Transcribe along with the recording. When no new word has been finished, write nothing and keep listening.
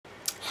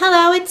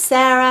Hello, it's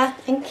Sarah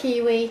and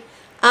Kiwi.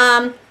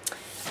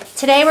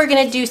 Today we're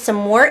going to do some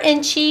more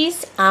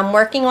inchies. I'm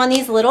working on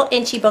these little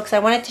inchy books. I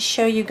wanted to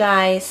show you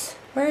guys.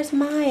 Where's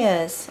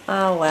Maya's?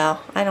 Oh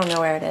well, I don't know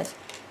where it is.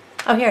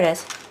 Oh, here it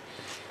is.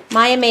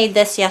 Maya made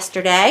this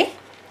yesterday.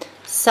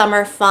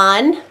 Summer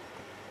fun.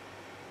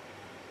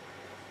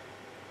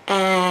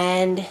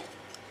 And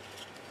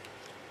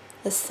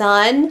the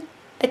sun.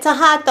 It's a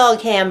hot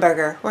dog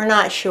hamburger. We're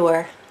not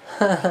sure.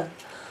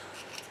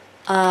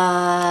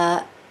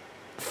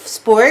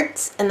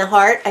 Sports and the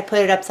heart, I put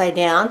it upside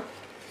down,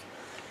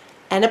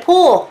 and a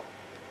pool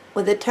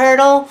with a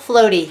turtle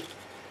floaty.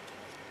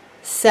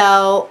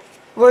 So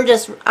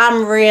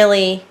I'm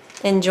really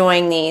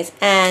enjoying these,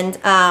 and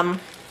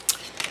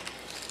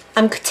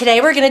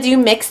today we're going to do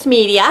mixed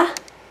media,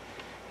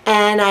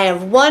 and I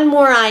have one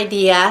more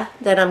idea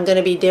that I'm going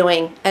to be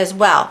doing as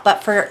well.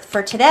 But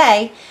for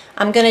today,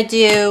 I'm going to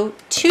do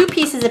two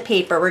pieces of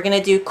paper. We're going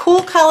to do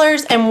cool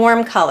colors and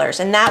warm colors,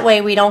 and that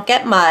way we don't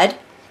get mud.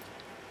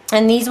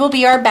 And these will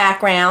be our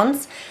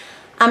backgrounds.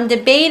 I'm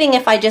debating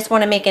if I just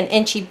want to make an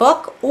inchy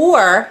book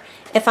or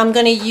if I'm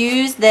going to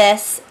use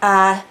this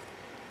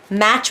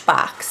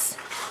matchbox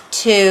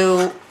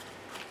to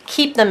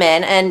keep them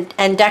in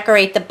and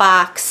decorate the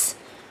box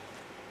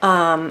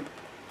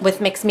with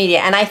mixed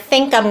media. And I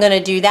think I'm going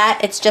to do that.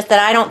 It's just that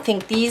I don't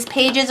think these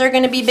pages are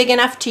going to be big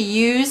enough to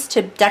use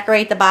to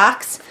decorate the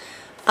box.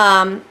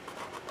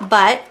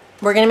 But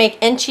we're going to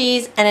make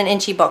inchies and an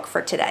inchy book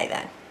for today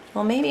then.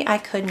 Well, maybe I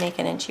could make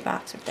an inchy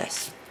box with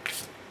this.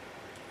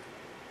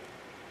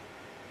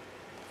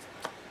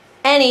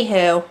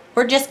 Anywho,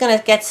 we're just going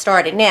to get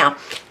started. Now,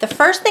 the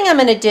first thing I'm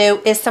going to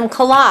do is some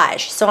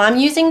collage. So I'm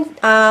using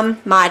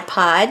Mod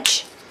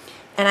Podge,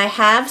 and I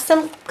have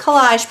some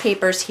collage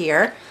papers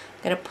here.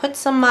 I'm going to put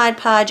some Mod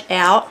Podge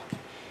out,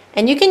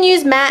 and you can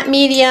use matte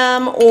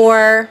medium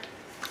or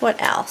what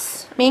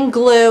else? I mean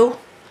glue,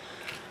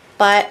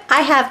 but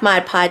I have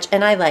Mod Podge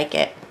and I like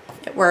it.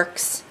 It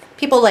works.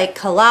 People like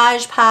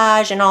Collage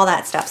Podge and all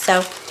that stuff.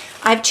 So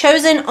I've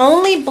chosen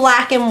only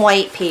black and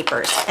white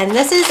papers, and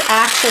this is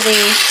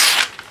actually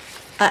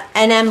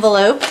an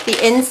envelope, the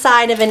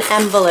inside of an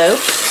envelope.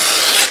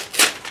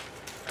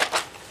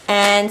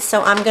 And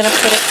so I'm going to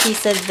put a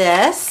piece of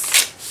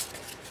this,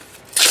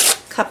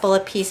 a couple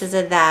of pieces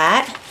of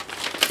that.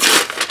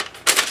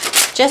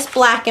 Just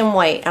black and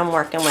white I'm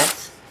working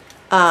with,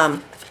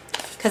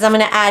 because I'm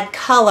going to add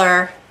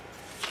color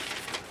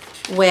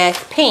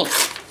with paint.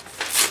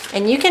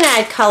 And you can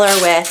add color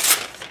with,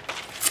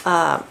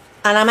 and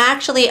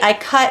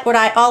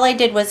all I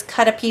did was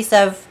cut a piece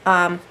of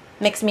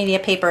mixed media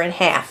paper in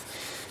half.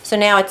 So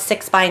now it's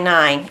 6 by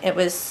 9. It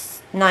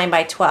was 9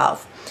 by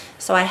 12.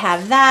 So I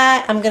have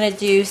that. I'm going to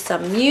do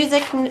some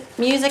music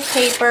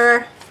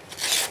paper.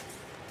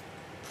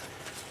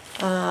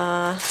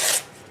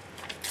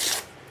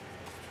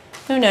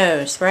 Who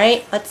knows,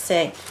 right? Let's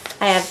see.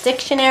 I have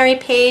dictionary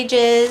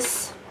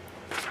pages.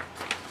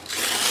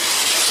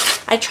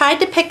 I tried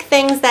to pick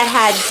things that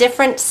had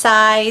different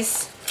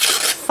size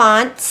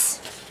fonts,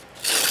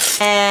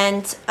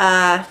 and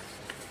I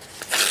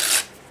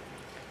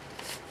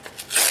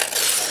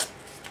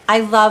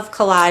love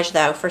collage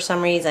though for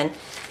some reason.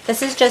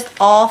 This is just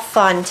all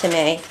fun to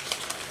me.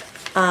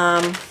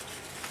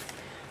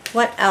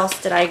 What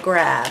else did I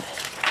grab?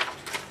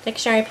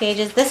 Dictionary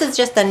pages. This is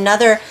just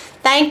another,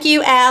 thank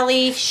you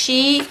Allie,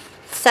 she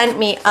sent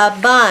me a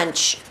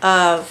bunch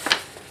of,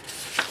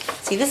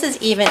 see, this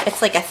is even,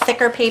 it's like a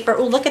thicker paper.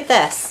 Oh, look at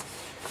this.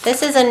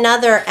 This is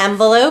another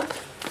envelope.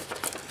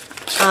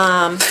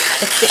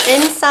 It's the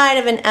inside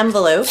of an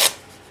envelope.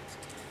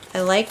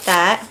 I like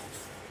that.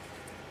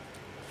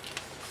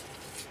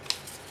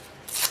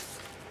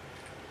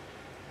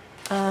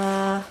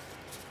 I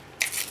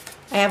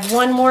have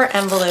one more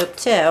envelope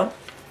too.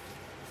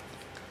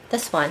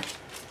 This one.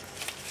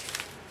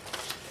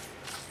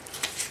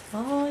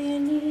 All you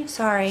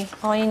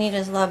need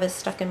is love is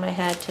stuck in my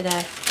head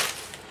today.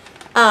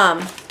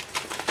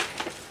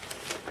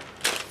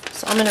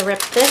 So I'm gonna rip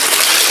this.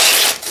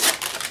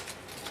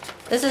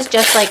 This is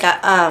just like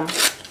a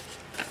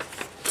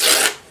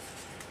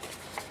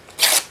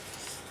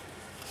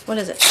what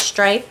is it?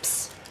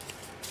 Stripes.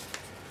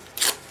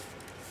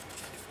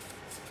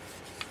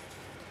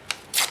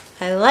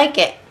 I like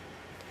it.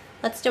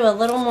 Let's do a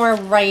little more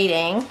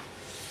writing.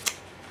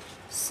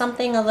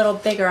 Something a little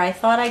bigger. I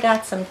thought I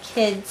got some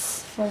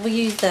kids. Well, we'll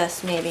use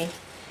this maybe.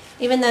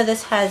 Even though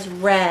this has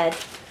red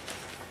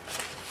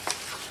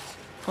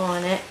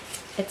on it.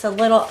 It's a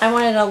little, I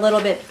wanted a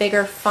little bit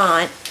bigger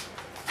font.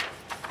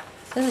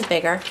 This is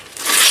bigger.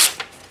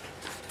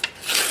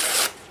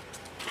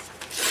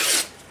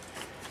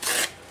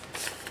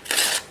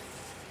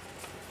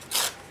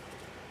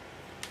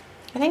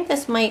 I think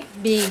this might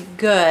be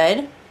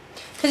good.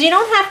 Because you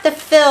don't have to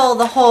fill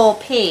the whole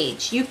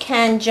page. You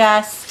can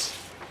just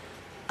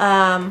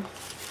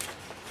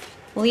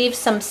leave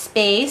some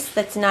space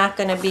that's not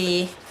going to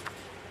be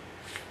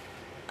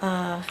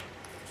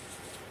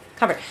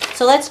covered.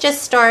 So let's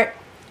just start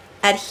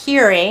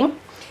adhering.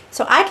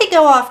 So I could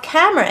go off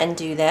camera and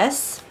do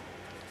this.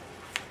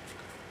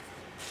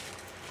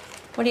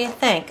 What do you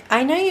think?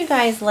 I know you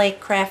guys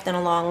like crafting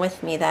along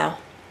with me though.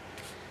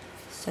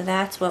 So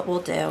that's what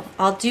we'll do.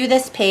 I'll do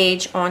this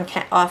page on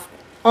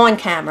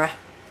camera.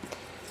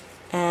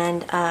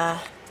 And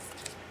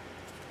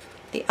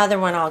the other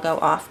one I'll go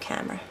off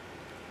camera.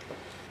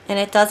 And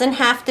it doesn't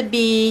have to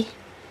be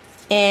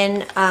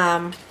in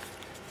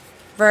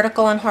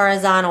vertical and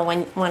horizontal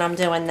when I'm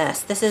doing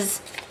this. This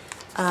is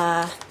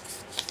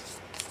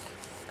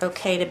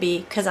okay to be,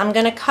 because I'm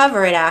going to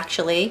cover it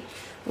actually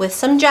with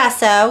some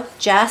gesso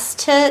just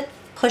to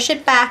push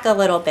it back a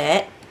little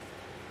bit.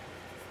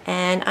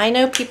 And I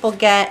know people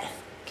get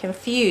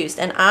confused,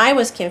 and I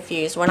was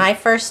confused when I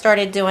first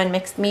started doing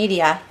mixed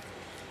media.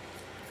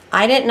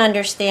 I didn't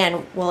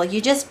understand, well,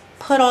 you just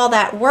put all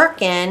that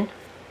work in,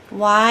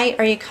 why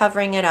are you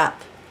covering it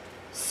up?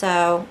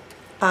 So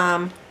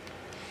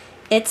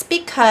it's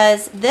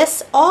because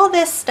all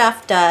this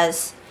stuff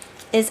does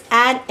is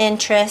add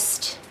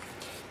interest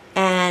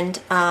and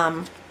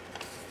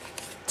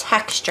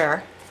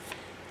texture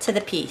to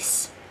the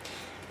piece,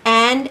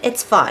 and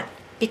it's fun,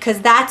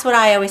 because that's what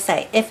I always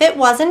say. If it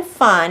wasn't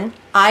fun,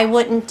 I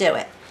wouldn't do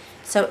it.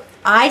 So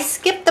I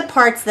skip the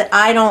parts that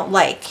I don't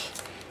like,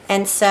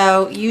 and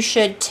so you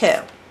should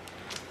too.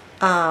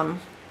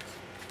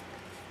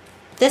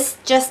 This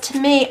just, to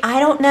me, I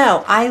don't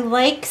know. I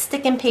like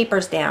sticking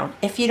papers down.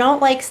 If you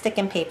don't like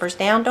sticking papers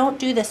down, don't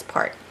do this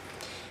part.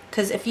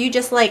 Because if you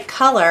just like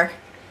color,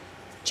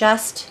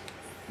 just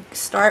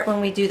start when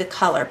we do the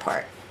color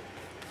part,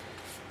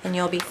 and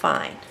you'll be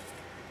fine.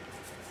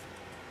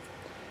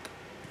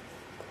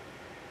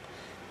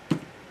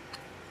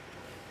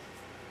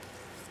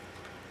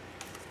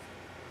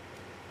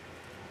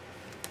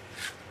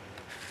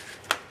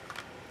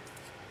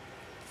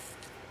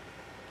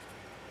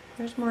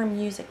 There's more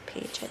music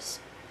pages.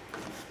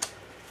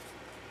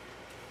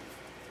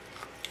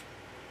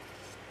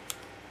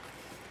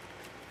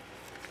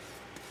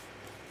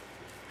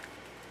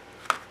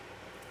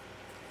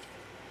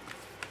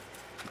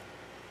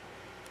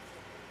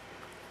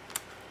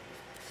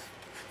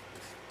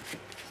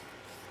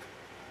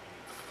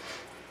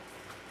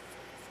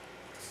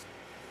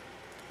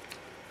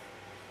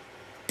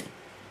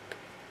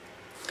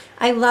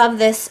 I love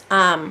this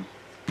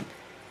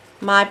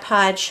Mod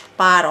Podge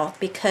bottle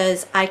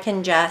because I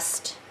can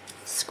just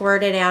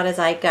squirt it out as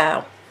I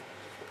go.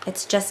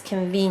 It's just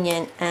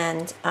convenient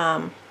and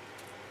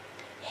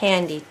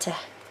handy to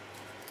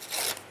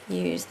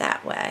use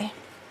that way.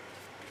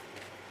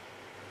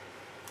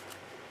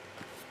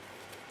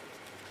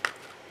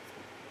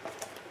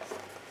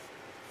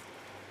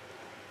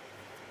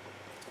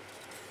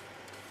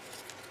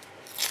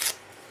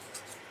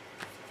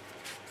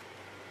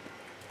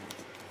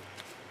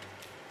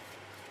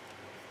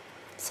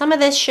 Some of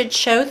this should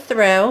show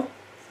through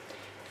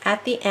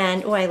at the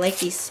end. Oh, I like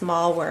these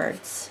small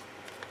words.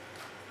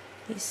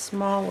 These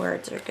small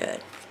words are good.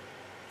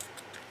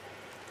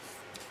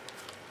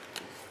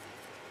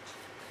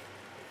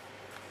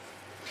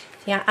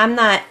 Yeah, I'm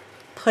not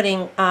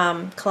putting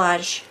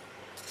collage,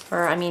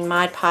 or I mean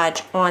Mod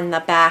Podge, on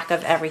the back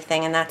of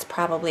everything, and that's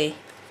probably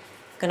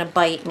gonna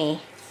bite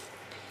me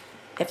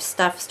if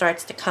stuff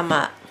starts to come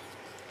up,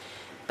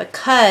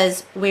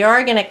 because we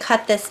are going to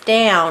cut this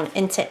down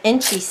into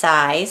inchy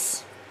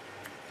size.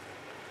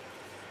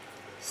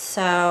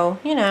 So,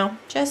 you know,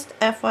 just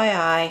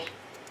FYI.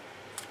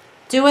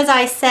 Do as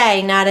I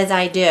say, not as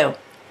I do.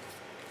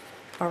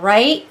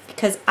 Alright?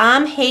 Because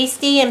I'm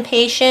hasty,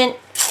 impatient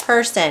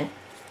person.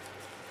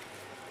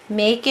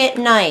 Make it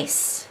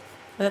nice.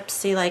 Oops,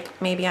 see,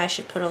 like maybe I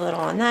should put a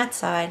little on that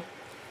side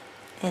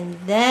and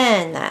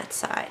then that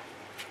side.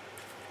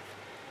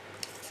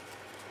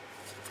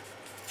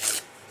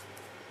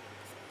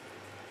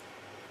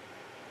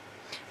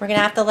 We're going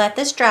to have to let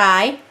this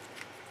dry.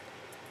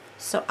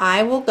 So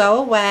I will go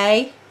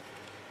away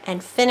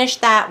and finish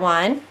that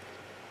one.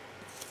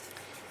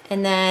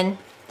 And then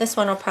this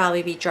one will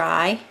probably be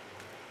dry.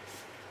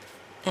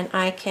 And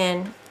I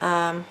can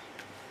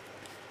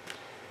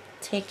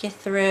take you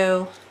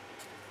through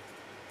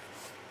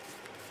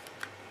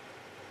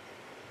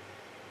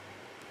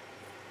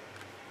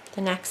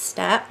the next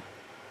step,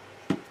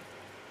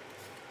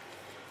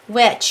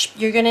 which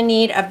you're going to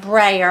need a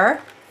brayer.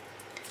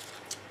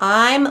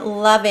 I'm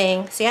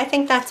loving, see, I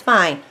think that's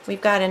fine.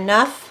 We've got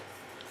enough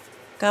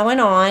going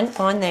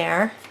on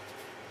there.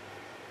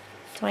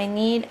 Do I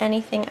need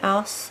anything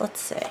else? Let's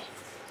see.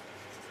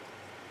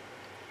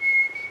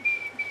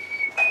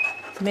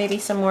 Maybe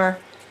some more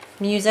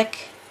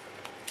music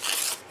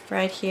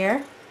right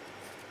here.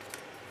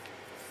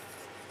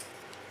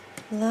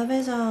 Love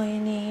is all you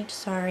need.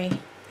 Sorry,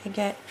 I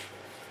get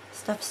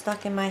stuff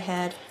stuck in my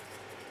head.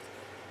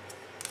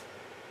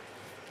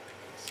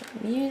 Some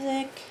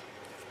music.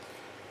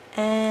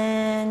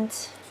 And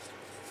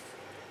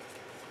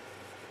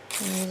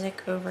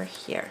music over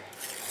here.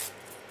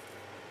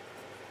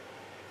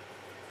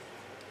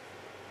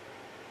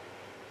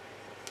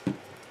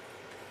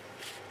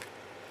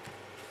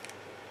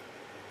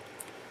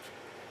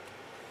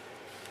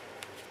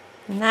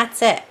 And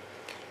that's it.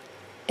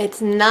 It's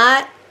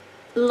not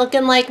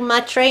looking like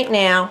much right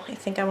now. I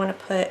think I want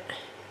to put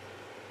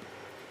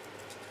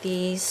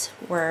these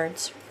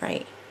words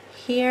right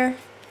here.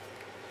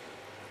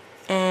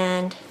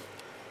 And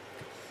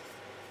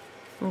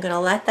I'm going to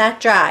let that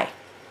dry.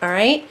 All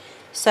right,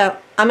 so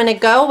I'm going to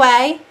go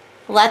away,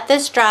 let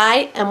this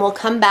dry, and we'll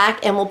come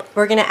back and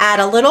we're going to add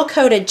a little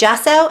coat of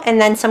gesso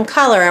and then some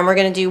color, and we're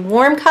going to do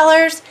warm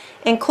colors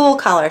and cool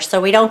colors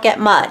so we don't get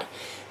mud.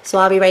 So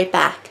I'll be right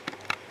back.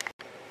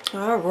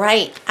 All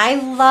right, I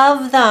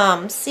love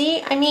them.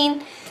 See, I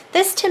mean,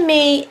 this to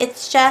me,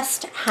 it's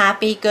just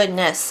happy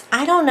goodness.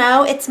 I don't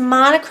know, it's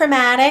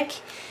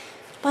monochromatic,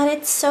 but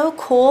it's so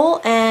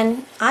cool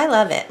and I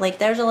love it. Like,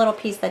 there's a little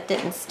piece that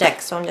didn't stick,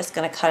 so I'm just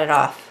going to cut it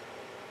off.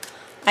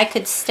 I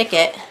could stick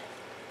it,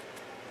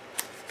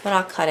 but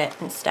I'll cut it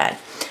instead.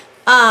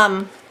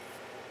 I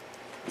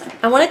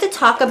wanted to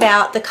talk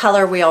about the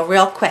color wheel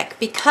real quick,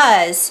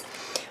 because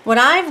what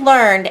I've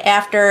learned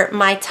after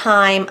my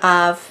time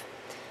of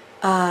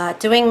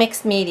doing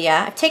mixed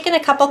media, I've taken a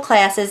couple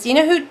classes. You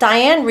know who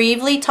Diane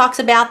Reevely talks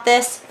about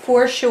this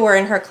for sure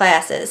in her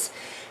classes,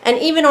 and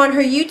even on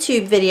her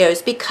YouTube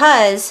videos,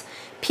 because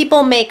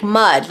people make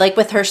mud, like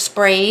with her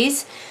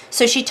sprays.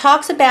 So she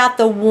talks about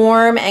the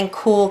warm and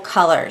cool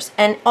colors,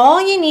 and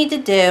all you need to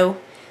do,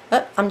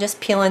 oh, I'm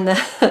just peeling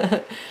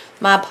the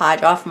Mod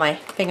Podge off my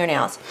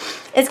fingernails,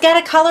 is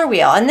get a color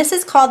wheel, and this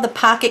is called the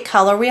Pocket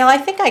Color Wheel. I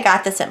think I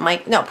got this at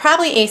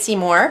probably AC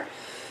Moore.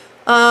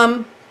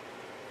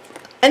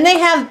 And they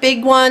have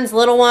big ones,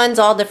 little ones,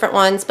 all different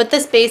ones, but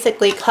this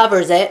basically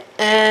covers it.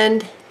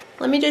 And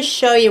let me just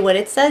show you what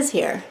it says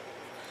here.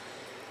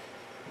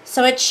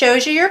 So it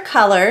shows you your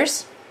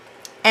colors,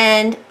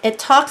 and it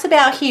talks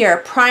about here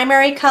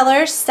primary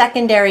colors,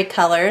 secondary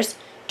colors,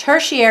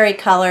 tertiary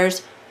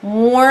colors,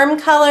 warm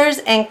colors,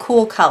 and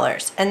cool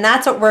colors. And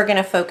that's what we're going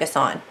to focus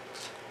on,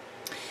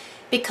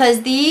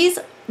 because these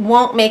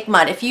won't make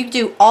mud. If you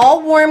do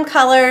all warm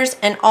colors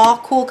and all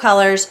cool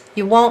colors,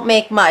 you won't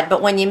make mud.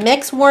 But when you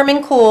mix warm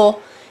and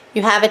cool,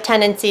 you have a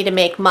tendency to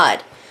make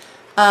mud.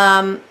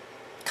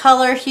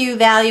 Color, hue,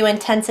 value,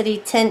 intensity,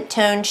 tint,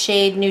 tone,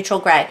 shade, neutral,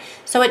 gray.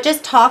 So it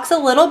just talks a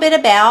little bit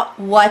about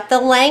what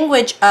the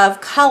language of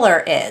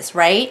color is,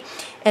 right?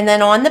 And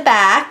then on the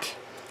back,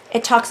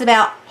 it talks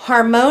about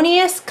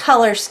harmonious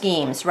color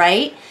schemes,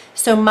 right?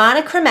 So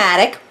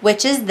monochromatic,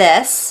 which is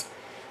this.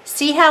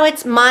 See how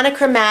it's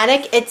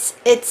monochromatic?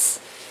 It's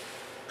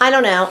I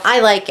don't know, I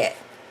like it.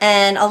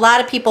 And a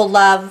lot of people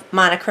love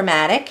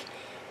monochromatic.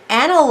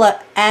 And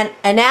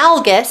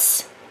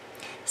analogous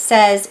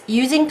says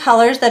using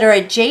colors that are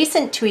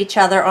adjacent to each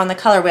other on the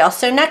color wheel.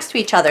 So next to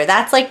each other,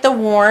 that's like the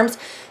warms.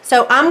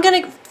 So I'm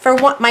going to,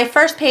 for my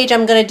first page,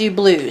 I'm going to do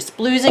blues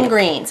and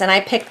greens, and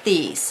I picked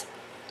these.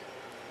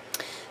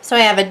 So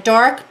I have a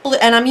dark blue,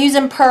 and I'm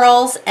using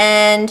pearls,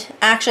 and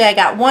actually I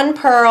got one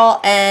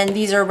pearl, and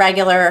these are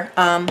regular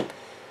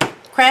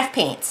craft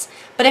paints.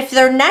 But if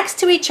they're next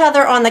to each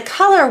other on the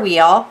color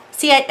wheel,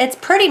 see, it's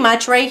pretty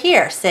much right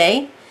here,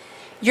 see?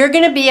 You're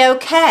going to be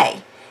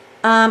okay.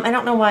 I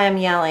don't know why I'm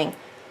yelling.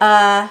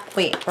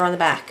 Wait, we're on the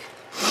back.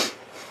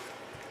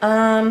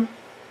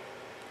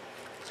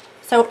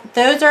 So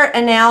those are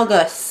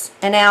analogous.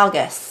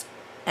 Analogous.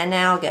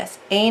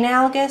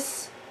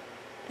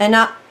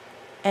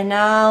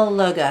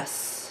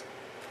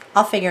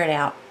 I'll figure it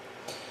out.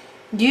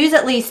 Use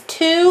at least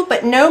 2,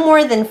 but no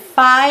more than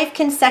 5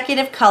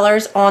 consecutive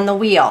colors on the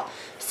wheel.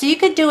 So you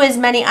could do as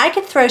many. I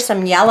could throw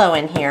some yellow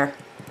in here.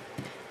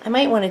 I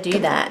might want to do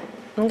that.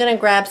 I'm going to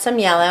grab some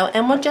yellow,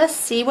 and we'll just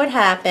see what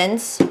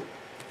happens.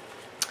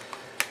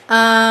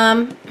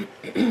 And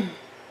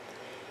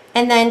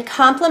then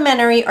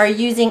complementary are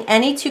using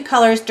any 2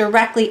 colors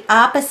directly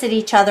opposite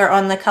each other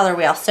on the color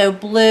wheel. So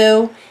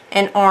blue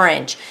and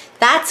orange.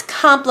 That's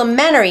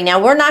complementary.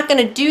 Now we're not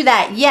going to do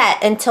that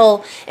yet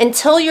until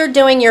you're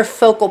doing your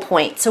focal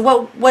point.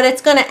 So what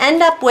it's going to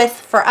end up with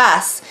for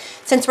us,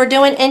 since we're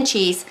doing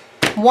inchies,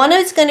 one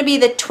is going to be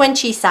the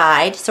twinchy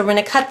side. So we're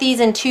going to cut these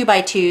in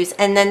 2x2s,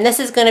 and then this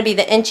is going to be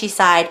the inchy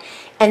side,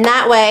 and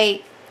that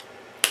way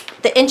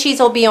the inchies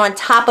will be on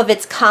top of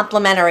its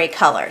complementary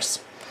colors.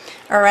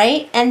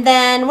 Alright, and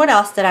then what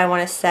else did I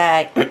want to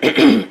say?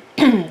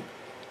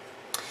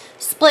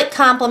 Split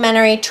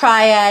complementary,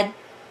 triad,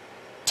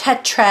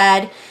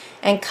 tetrad,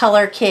 and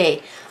color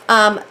key.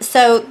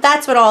 So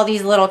that's what all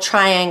these little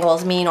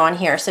triangles mean on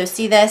here. So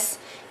see this?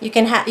 You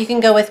can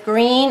go with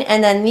green,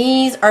 and then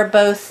these are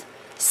both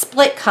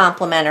split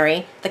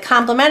complementary. The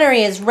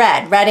complementary is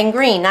red and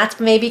green.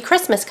 That's maybe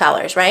Christmas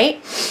colors, right?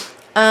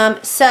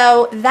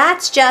 So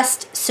that's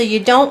just so you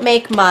don't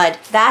make mud.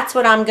 That's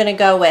what I'm going to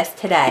go with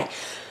today.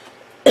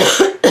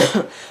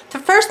 The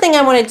first thing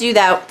I want to do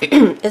though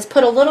is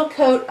put a little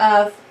coat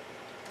of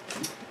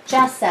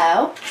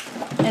gesso,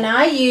 and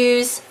I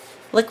use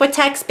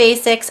Liquitex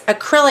Basics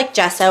acrylic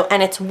gesso,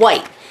 and it's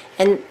white.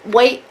 And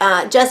white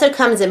gesso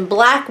comes in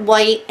black,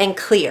 white, and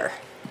clear.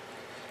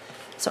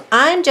 So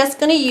I'm just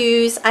going to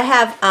use, I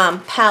have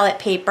palette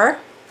paper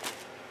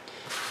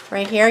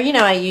right here. You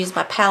know I use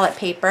my palette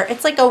paper.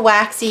 It's like a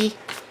waxy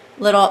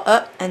little,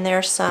 and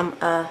there's some,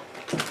 I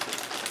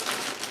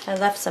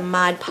left some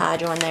Mod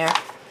Podge on there.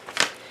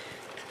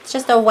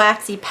 It's just a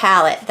waxy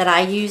palette that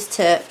I use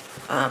to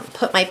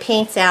put my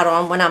paints out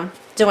on when I'm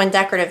doing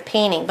decorative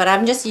painting, but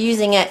I'm just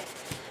using it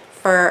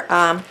for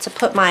to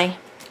put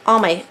all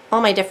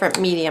my different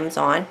mediums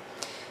on.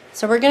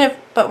 So we're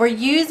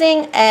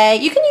using you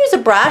can use a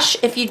brush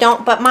if you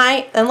don't, but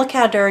and look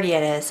how dirty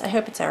it is. I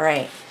hope it's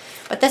alright.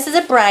 But this is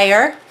a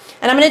brayer,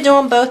 and I'm going to do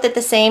them both at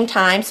the same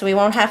time so we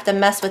won't have to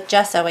mess with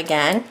gesso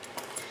again.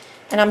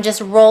 And I'm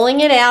just rolling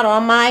it out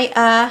on my,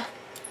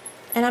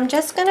 and I'm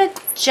just going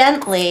to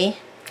gently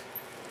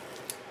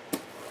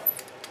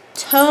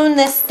tone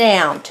this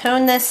down,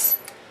 tone this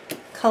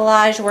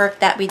collage work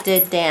that we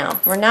did down.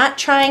 We're not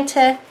trying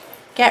to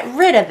get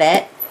rid of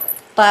it,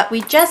 but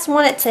we just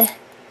want it to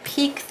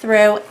peek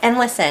through. And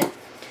listen,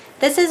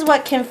 this is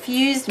what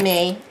confused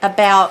me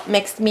about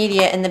mixed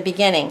media in the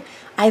beginning.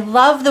 I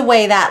love the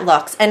way that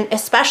looks, and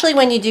especially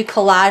when you do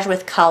collage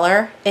with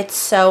color, it's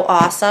so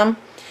awesome.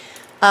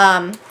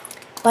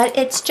 But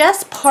it's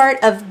just part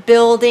of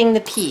building the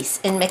piece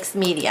in mixed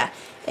media.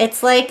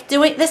 It's like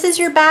this is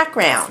your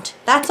background.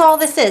 That's all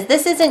this is.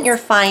 This isn't your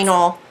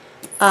final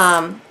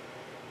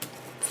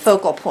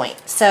focal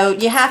point. So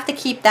you have to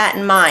keep that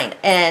in mind,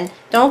 and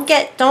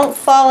don't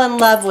fall in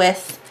love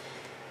with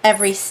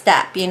every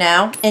step, you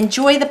know.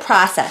 Enjoy the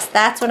process.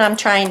 That's what I'm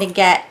trying to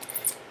get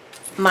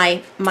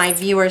my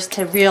viewers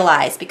to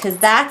realize, because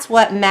that's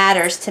what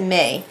matters to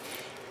me,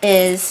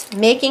 is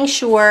making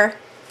sure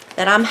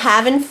that I'm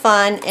having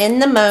fun in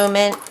the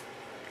moment,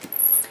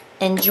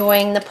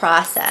 enjoying the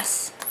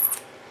process.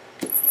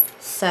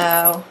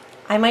 So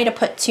I might have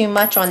put too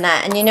much on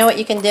that, and you know what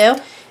you can do?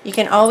 You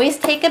can always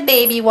take a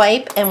baby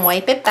wipe and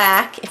wipe it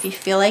back if you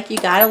feel like you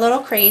got a little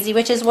crazy,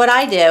 which is what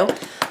I do.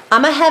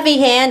 I'm a heavy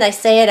hand. I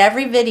say it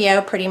every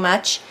video pretty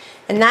much,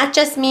 and that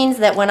just means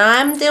that when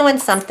I'm doing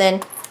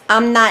something,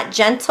 I'm not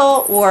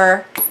gentle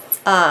or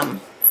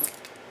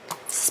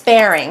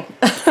sparing.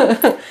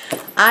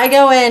 I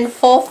go in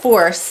full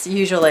force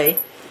usually.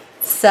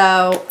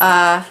 So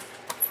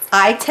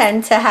I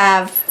tend to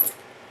have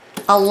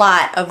a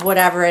lot of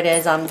whatever it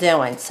is I'm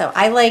doing. So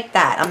I like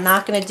that. I'm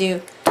not going to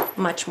do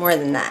much more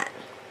than that.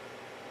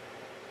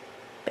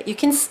 But you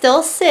can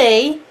still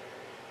see.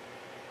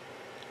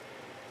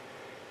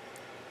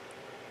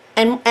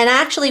 And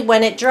actually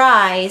when it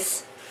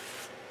dries,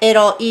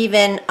 it'll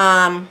even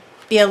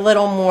be a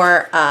little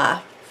more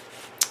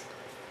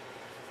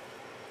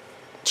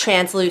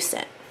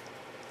translucent.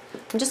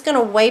 I'm just going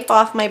to wipe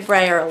off my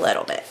brayer a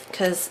little bit,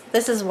 because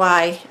this is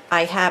why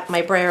I have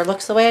my brayer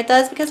looks the way it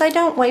does, because I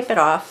don't wipe it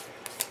off.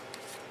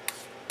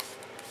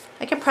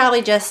 I could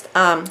probably just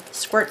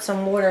squirt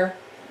some water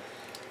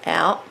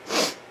out.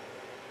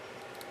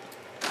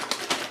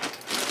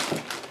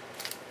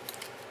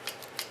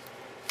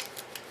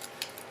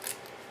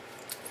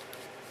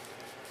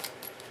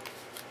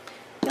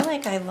 I feel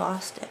like I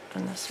lost it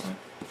on this one.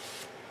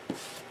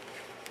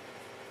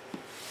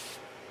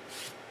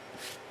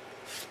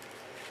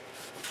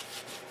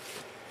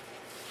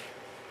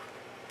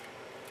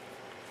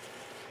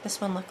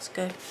 This one looks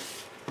good.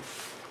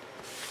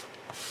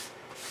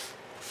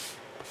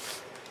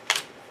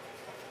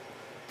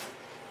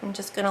 I'm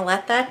just going to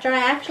let that dry.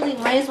 Actually,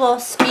 might as well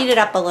speed it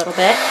up a little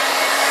bit.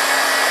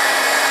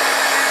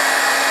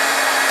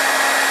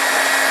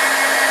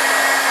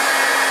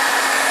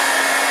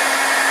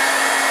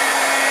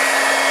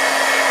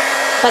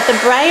 But the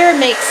brayer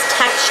makes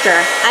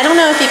texture. I don't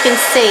know if you can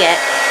see it,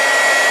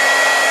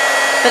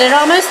 but it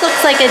almost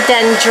looks like a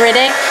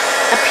dendritic,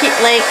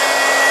 like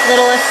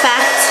little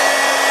effect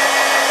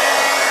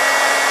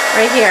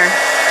right here.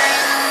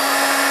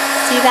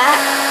 See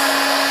that?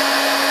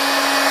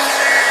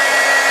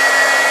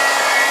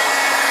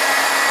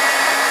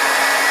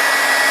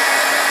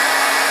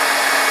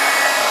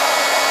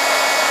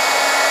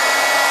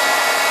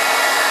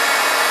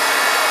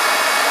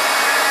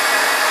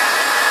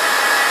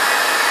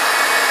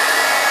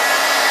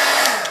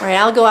 Alright,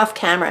 I'll go off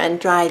camera and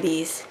dry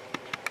these.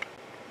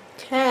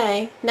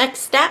 Okay,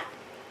 next step,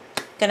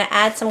 I'm going to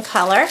add some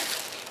color.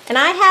 And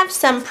I have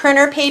some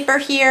printer paper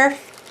here,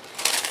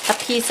 a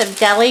piece of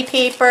deli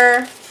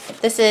paper.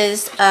 This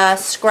is a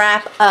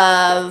scrap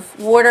of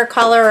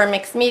watercolor or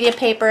mixed media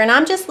paper, and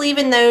I'm just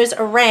leaving those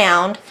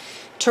around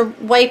to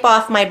wipe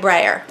off my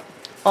brayer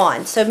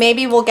on. So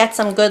maybe we'll get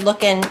some good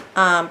looking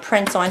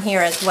prints on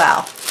here as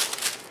well.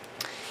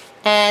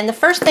 And the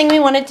first thing we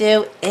want to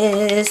do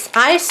is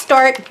I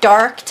start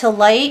dark to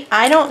light.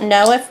 I don't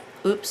know if,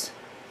 oops,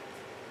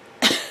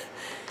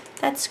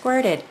 that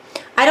squirted.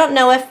 I don't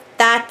know if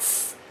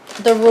that's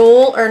the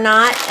rule or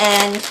not,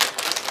 and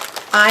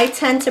I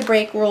tend to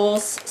break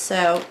rules,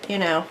 so you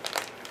know,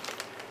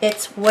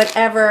 it's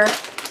whatever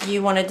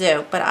you want to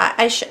do. But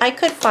I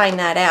could find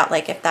that out,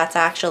 like if that's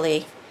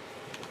actually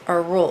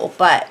a rule.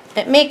 But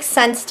it makes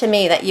sense to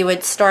me that you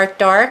would start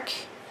dark.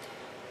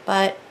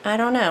 But I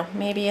don't know,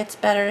 maybe it's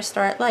better to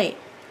start light.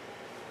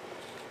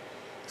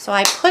 So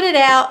I put it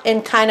out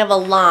in kind of a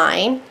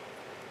line,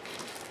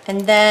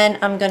 and then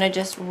I'm going to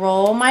just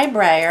roll my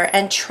brayer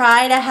and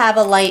try to have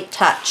a light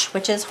touch,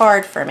 which is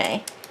hard for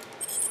me.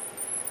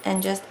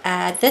 And just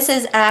add, this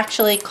is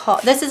actually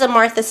called, this is a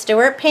Martha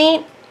Stewart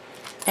paint,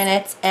 and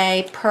it's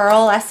a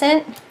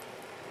pearlescent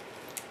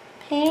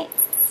paint.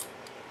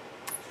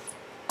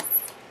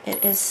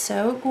 It is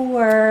so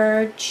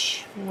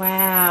gorgeous.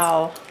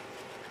 Wow.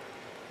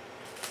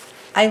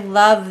 I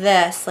love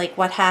this, like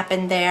what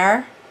happened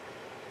there.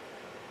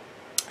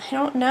 I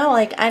don't know,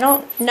 like I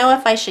don't know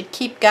if I should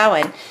keep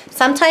going.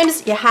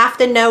 Sometimes you have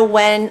to know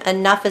when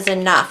enough is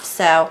enough.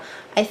 So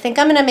I think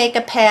I'm gonna make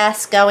a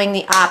pass going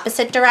the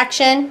opposite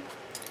direction.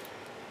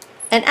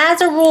 And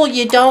as a rule,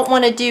 you don't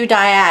want to do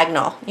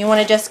diagonal. You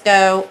want to just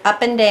go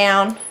up and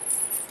down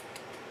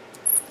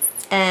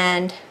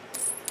and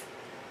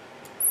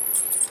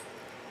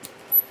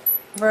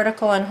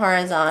vertical and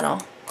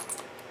horizontal.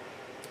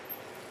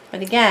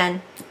 But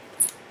again,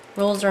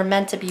 rules are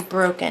meant to be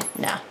broken.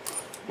 No.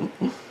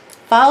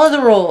 Follow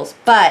the rules,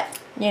 but,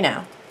 you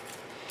know,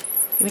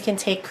 we can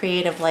take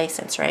creative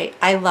license, right?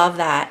 I love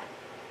that.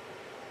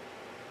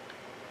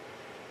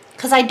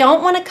 Because I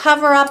don't want to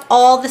cover up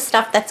all the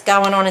stuff that's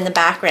going on in the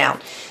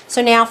background.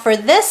 So now for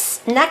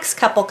this next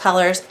couple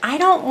colors, I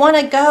don't want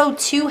to go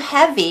too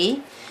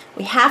heavy.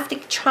 We have to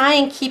try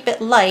and keep it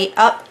light.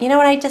 Up. You know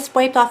what, I just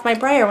wiped off my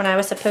brayer when I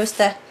was supposed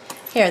to.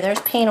 Here, there's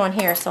paint on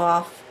here, so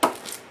I'll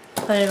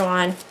put it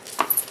on.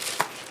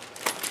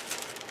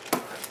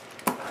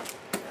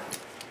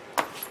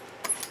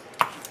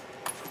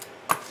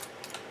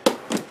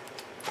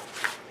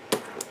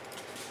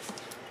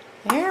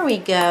 There we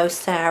go,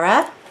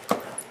 Sarah.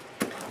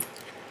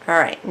 All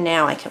right,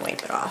 now I can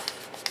wipe it off.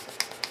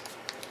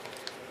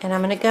 And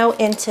I'm going to go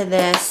into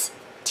this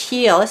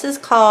teal. This is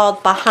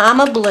called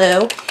Bahama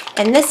Blue,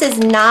 and this is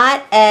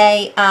not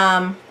a,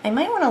 I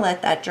might want to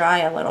let that dry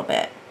a little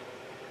bit,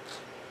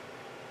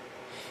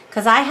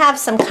 because I have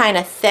some kind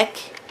of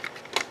thick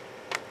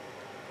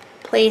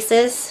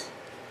places.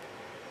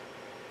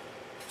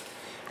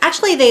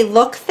 Actually, they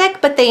look thick,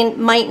 but they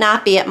might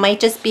not be. It might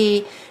just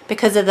be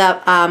because of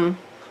the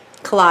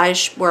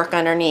collage work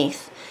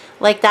underneath.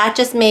 Like that,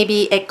 just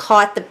maybe it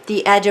caught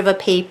the edge of a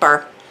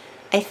paper.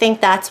 I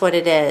think that's what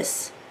it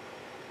is.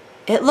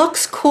 It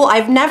looks cool.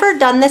 I've never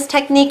done this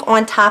technique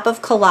on top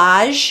of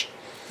collage,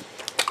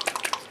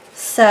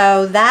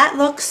 so that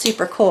looks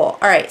super cool.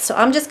 All right, so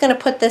I'm just going to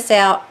put this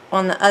out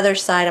on the other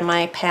side of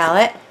my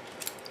palette.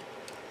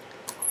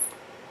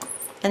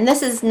 And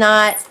this is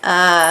not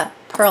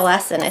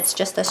pearlescent, it's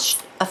just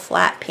a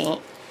flat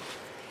paint.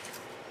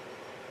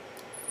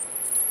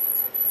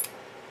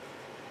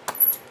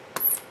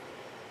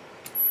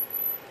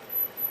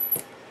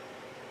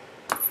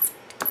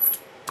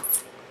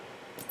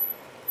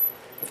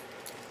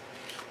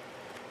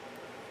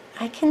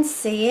 I can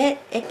see it.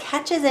 It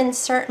catches in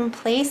certain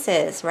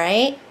places,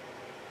 right?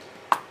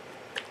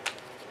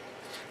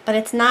 But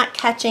it's not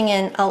catching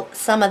in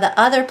some of the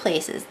other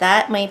places.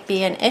 That might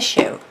be an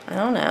issue. I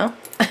don't know.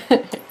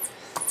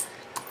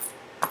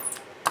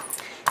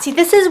 See,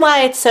 this is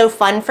why it's so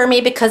fun for me,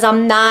 because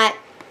I'm not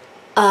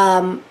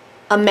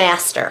a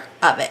master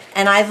of it.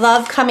 And I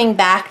love coming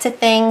back to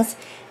things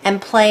and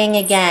playing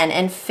again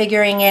and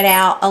figuring it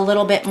out a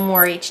little bit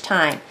more each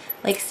time.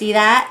 Like, see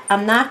that?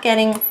 I'm not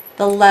getting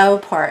the low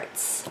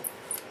parts.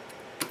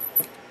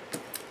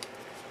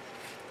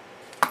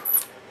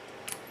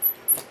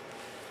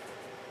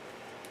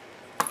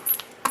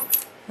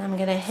 I'm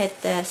going to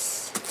hit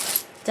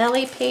this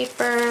deli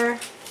paper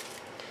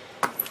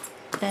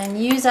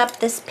and use up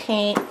this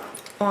paint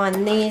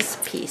on these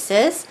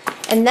pieces.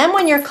 And then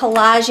when you're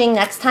collaging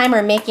next time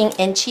or making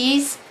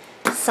inchies,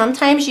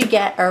 sometimes you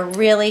get a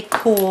really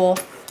cool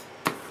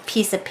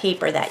piece of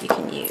paper that you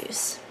can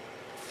use.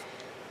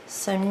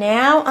 So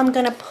now I'm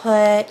going to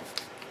put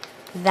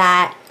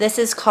that, this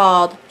is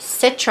called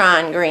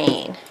citron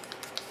green.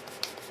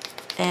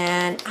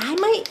 And I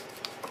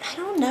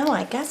don't know,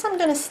 I guess I'm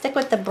going to stick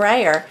with the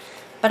brayer.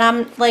 But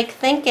I'm like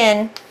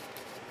thinking,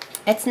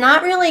 it's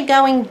not really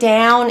going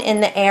down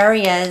in the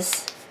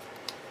areas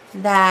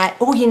that,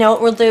 oh, you know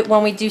what we'll do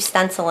when we do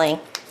stenciling?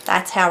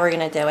 That's how we're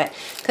going to do it.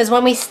 Because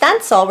when we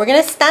stencil, we're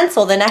going to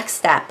stencil the next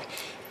step.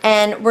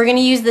 And we're going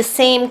to use the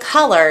same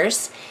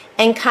colors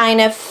and kind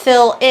of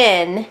fill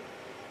in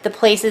the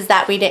places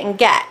that we didn't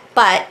get.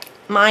 But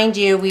mind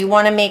you, we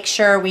want to make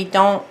sure we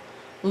don't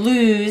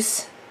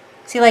lose.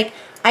 See, like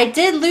I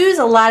did lose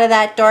a lot of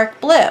that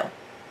dark blue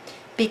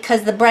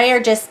because the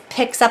brayer just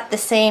picks up the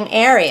same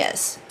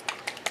areas.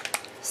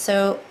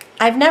 So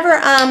I've never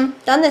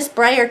done this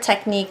brayer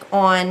technique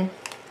on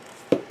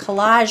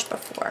collage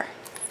before.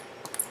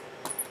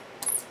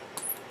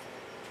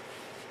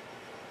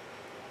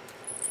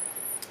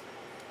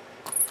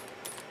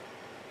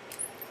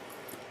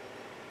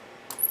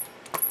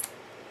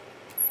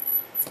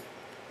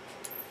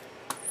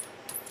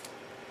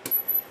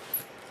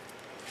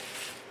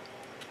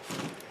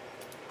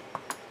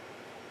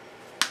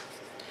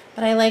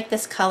 But I like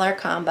this color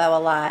combo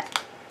a lot.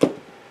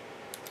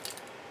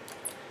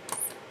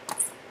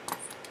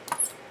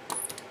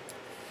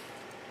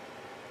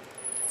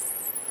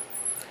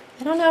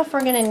 I don't know if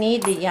we're going to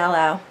need the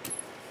yellow.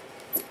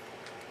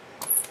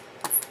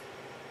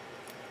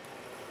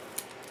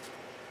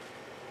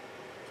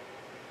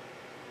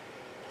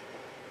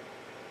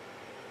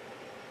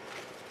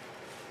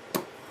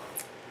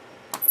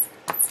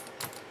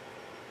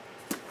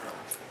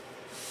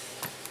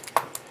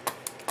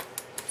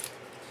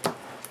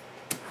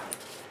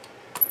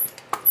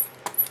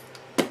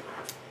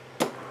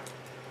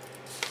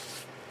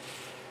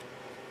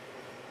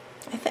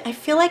 I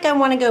feel like I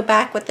want to go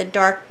back with the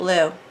dark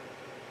blue.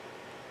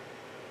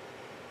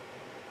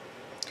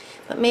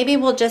 But maybe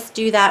we'll just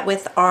do that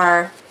with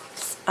our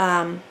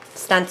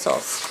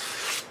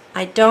stencils.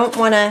 I don't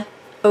want to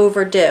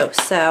overdo,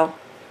 so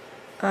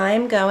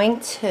I'm going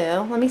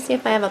to, let me see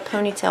if I have a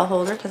ponytail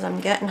holder because I'm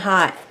getting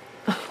hot.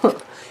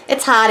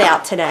 It's hot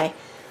out today.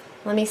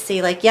 Let me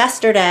see, like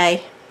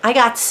yesterday, I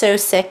got so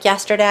sick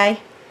yesterday.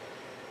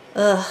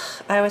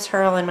 Ugh, I was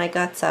hurling my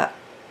guts up.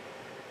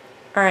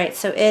 Alright,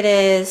 so it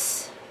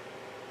is,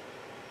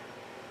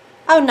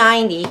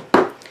 90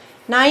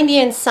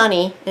 and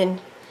sunny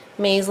in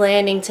Mays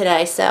Landing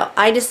today, so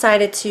I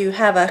decided to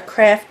have a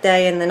craft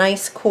day in the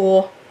nice,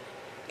 cool,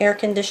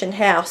 air-conditioned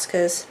house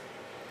because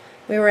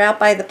we were out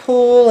by the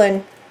pool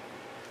and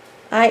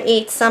I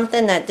ate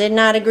something that did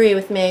not agree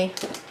with me.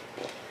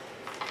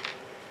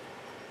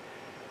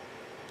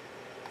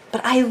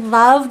 But I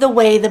love the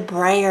way the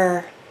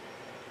brayer,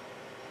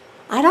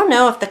 I don't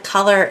know if the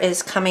color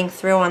is coming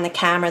through on the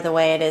camera the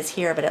way it is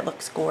here, but it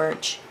looks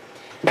gorge.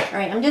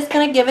 Alright, I'm just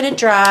going to give it a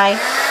dry.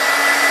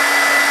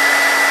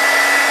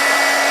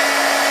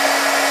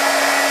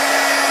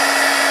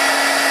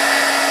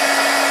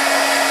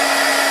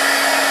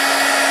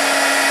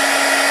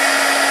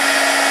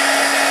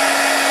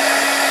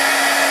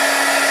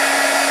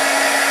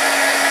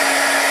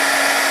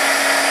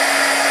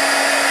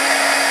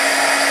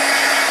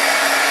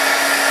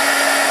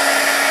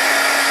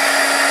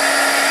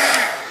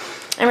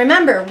 And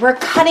remember, we're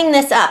cutting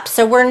this up,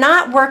 so we're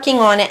not working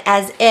on it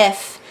as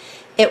if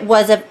it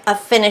was a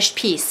finished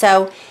piece.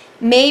 So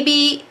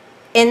maybe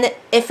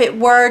if it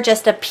were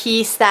just a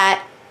piece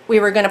that we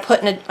were going to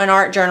put in an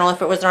art journal,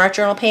 if it was an art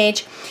journal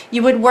page,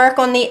 you would work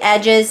on the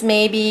edges,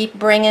 maybe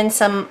bring in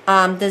some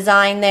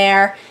design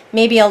there,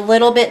 maybe a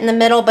little bit in the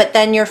middle, but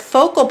then your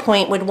focal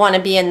point would want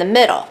to be in the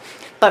middle.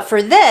 But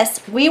for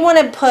this, we want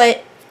to put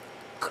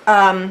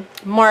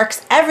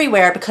marks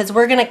everywhere because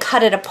we're going to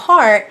cut it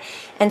apart,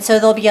 and so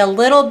there'll be a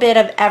little bit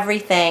of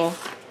everything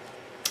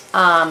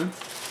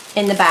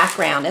in the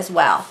background as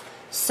well.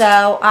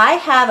 So I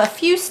have a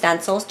few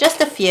stencils,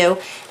 just a few,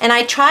 and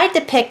I tried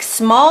to pick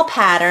small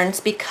patterns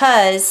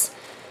because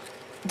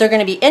they're going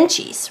to be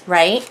inchies,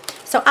 right?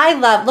 So I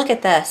love, look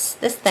at this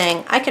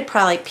thing. I could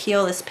probably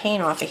peel this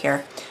paint off of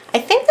here. I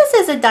think this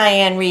is a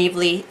Diane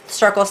Reevely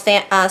circle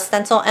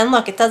stencil, and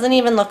look, it doesn't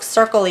even look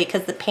circle-y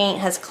because the paint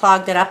has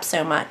clogged it up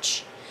so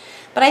much.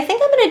 But I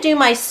think I'm going to do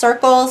my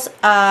circles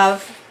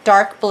of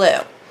dark blue.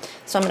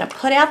 So I'm going to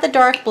put out the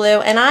dark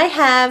blue, and I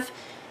have,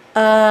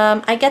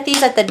 I get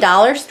these at the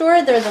dollar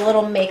store. They're the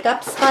little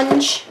makeup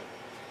sponge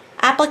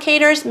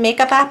applicators,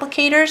 makeup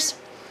applicators,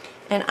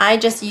 and I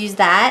just use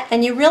that.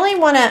 And you really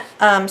want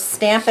to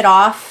stamp it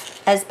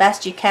off as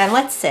best you can.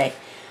 Let's see.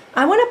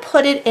 I want to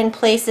put it in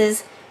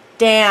places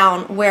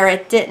down where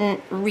it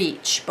didn't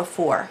reach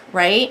before,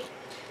 right?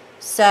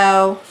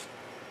 So,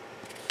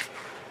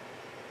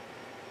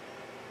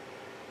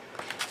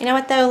 you know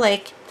what though,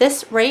 like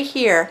this right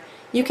here,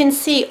 you can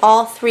see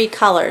all three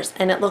colors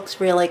and it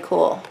looks really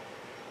cool.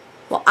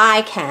 Well,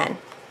 I can.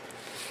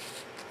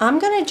 I'm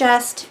gonna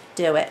just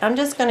do it. I'm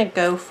just gonna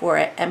go for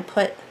it and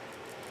put,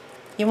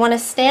 you want to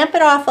stamp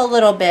it off a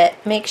little bit.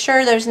 Make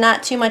sure there's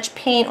not too much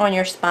paint on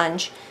your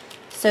sponge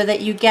so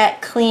that you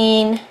get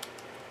clean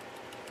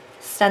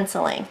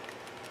stenciling.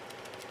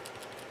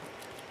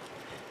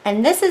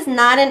 And this is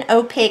not an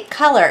opaque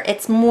color,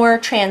 it's more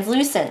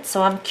translucent,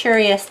 so I'm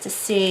curious to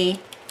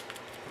see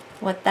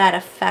what that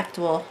effect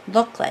will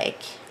look like.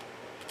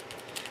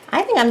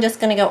 I think I'm just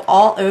going to go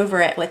all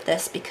over it with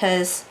this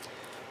because,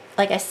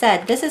 like I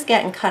said, this is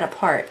getting cut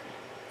apart.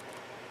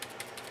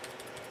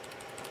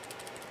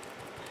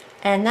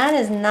 And that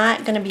is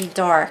not going to be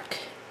dark,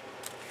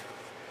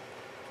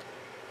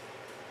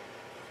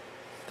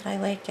 but I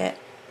like it.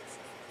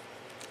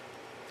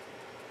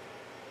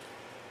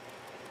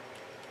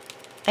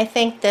 I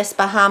think this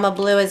Bahama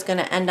Blue is going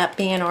to end up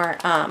being our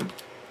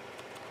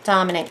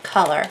dominant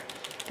color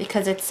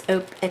because it's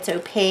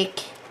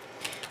opaque.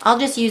 I'll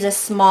just use a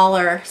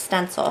smaller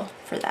stencil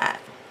for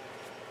that.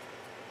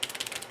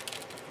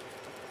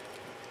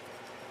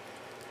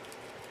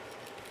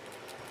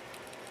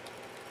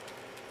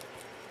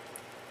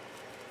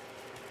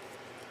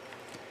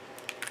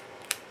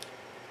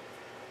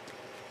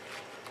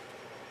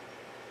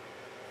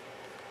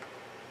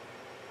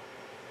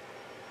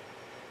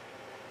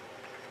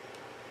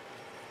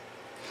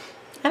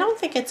 I don't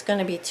think it's going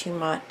to be too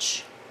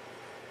much.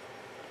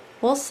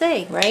 We'll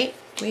see, right?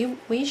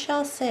 We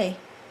shall see.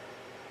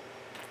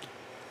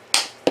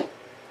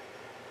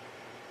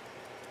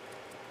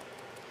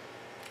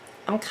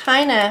 I'm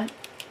kind of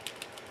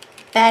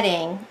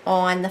betting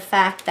on the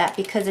fact that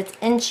because it's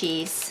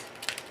inchies,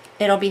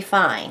 it'll be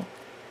fine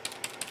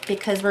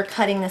because we're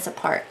cutting this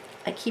apart.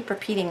 I keep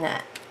repeating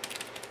that,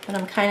 but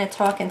I'm kind of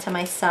talking to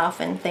myself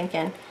and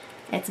thinking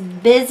it's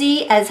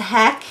busy as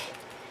heck,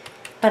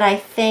 but I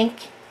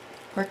think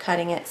we're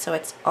cutting it so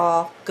it's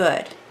all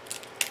good.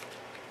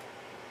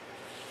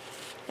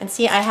 And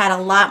see, I had a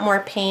lot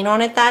more paint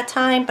on it that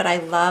time, but I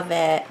love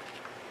it.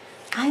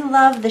 I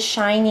love the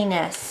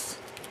shininess.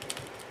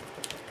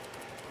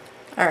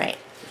 Alright,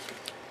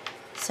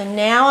 so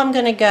now I'm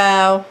going to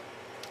go,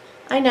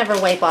 I never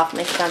wipe off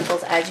my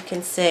stencils, as you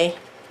can see.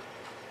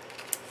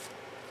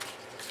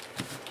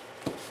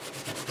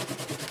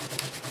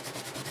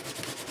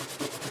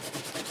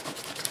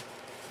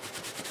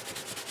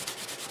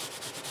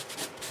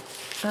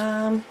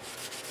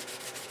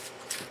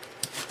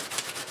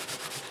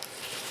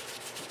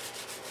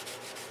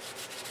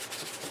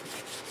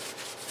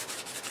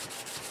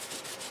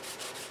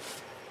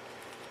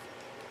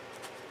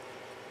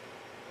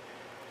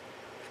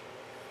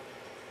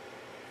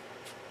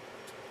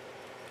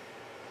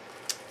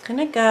 I'm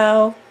going to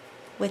go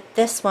with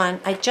this one.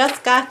 I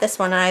just got this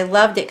one and I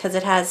loved it because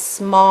it has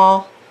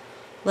small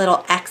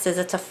little X's.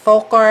 It's a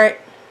folk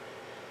art.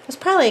 It was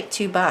probably like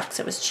 $2.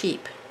 It was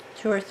cheap.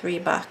 $2 or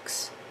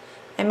 $3.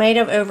 I might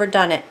have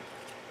overdone it.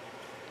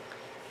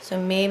 So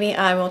maybe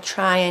I will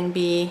try and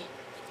be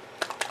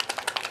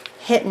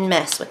hit and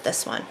miss with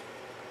this one.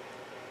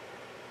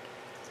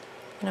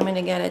 And I'm going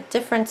to get a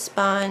different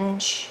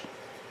sponge.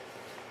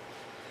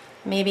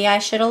 Maybe I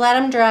should have let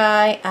them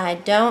dry. I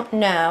don't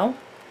know.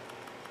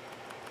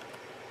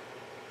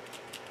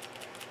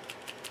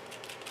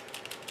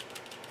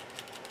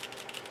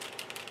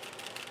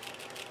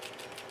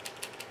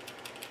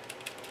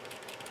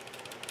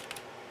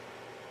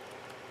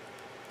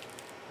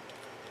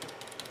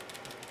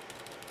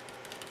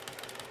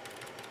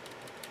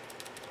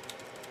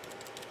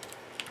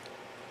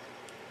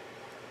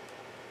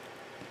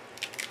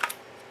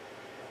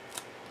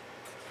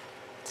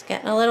 It's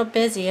getting a little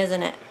busy,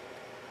 isn't it?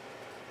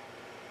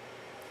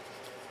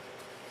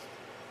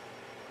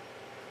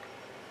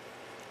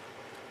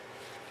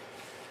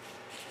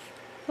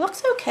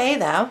 Looks okay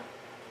though.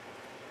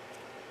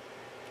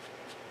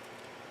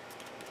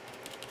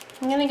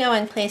 I'm going to go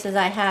in places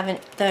I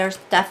haven't, there's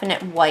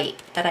definite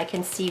white, that I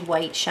can see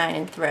white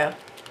shining through.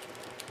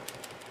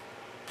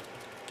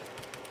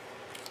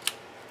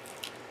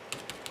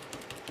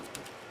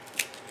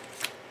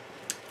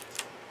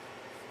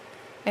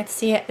 I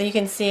see it, you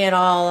can see it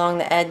all along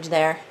the edge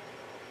there.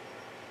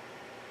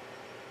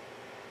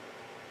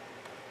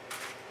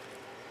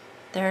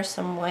 There's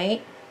some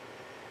white.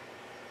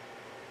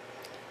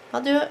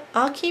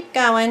 I'll keep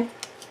going.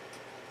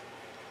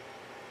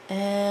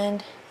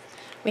 And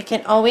we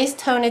can always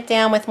tone it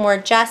down with more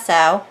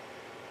gesso.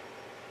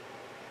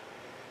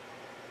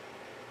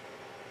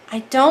 I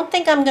don't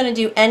think I'm going to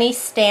do any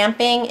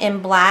stamping in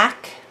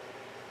black.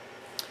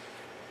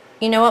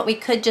 You know what, we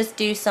could just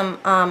do some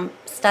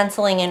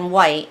stenciling in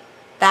white.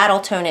 That'll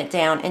tone it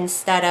down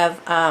instead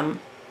of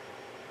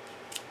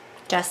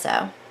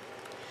gesso.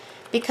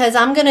 Because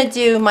I'm going to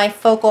do my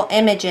focal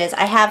images.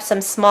 I have some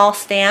small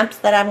stamps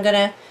that I'm going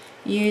to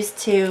use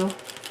to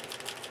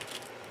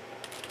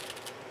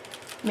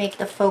make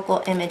the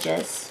focal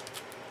images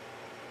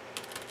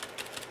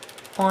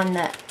on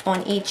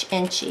each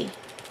inchy.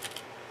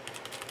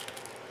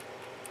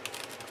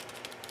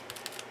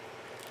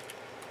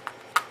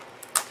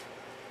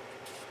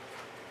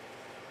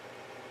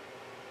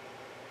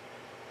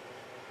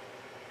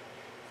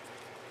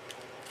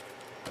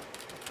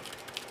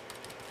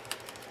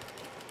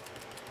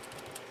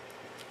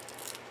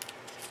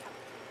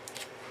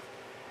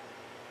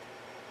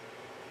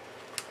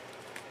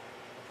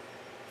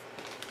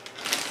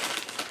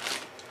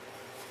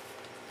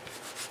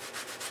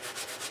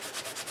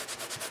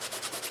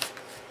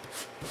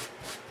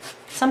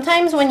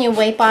 Sometimes when you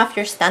wipe off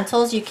your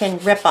stencils, you can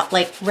rip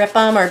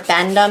them or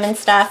bend them and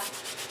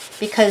stuff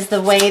because the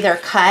way they're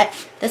cut.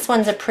 This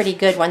one's a pretty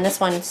good one. This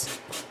one's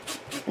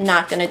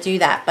not going to do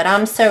that, but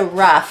I'm so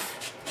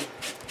rough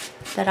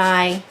that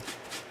I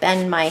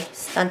bend my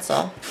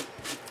stencil.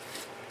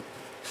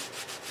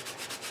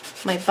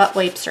 My butt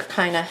wipes are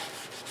kind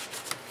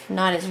of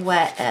not as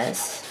wet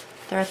as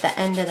they're at the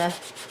end of the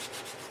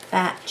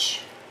batch.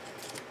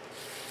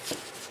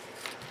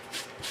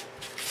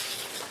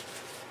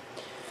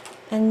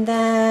 And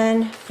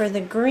then for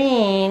the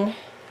green,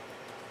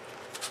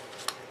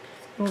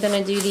 I'm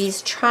going to do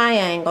these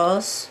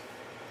triangles.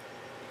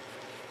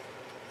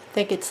 I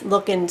think it's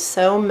looking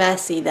so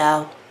messy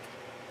though.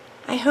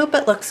 I hope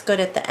it looks good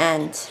at the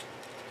end.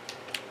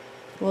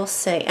 We'll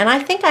see. And I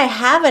think I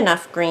have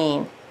enough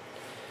green.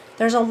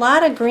 There's a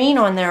lot of green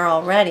on there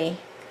already.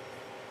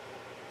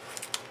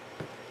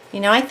 You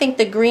know, I think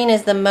the green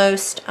is the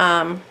most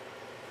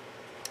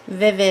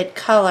vivid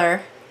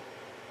color.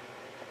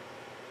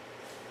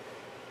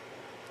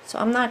 So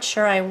I'm not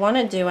sure I want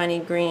to do any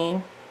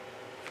green.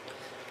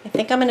 I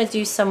think I'm going to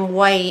do some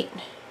white.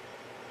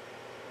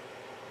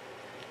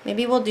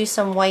 Maybe we'll do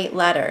some white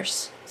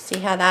letters. See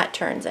how that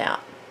turns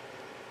out.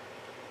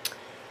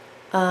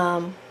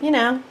 You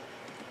know,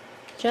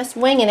 just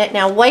winging it.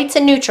 Now white's a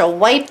neutral.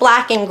 White,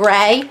 black, and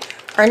gray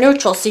are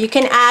neutral. So you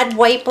can add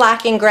white,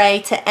 black, and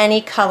gray to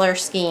any color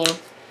scheme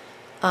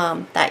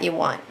that you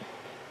want.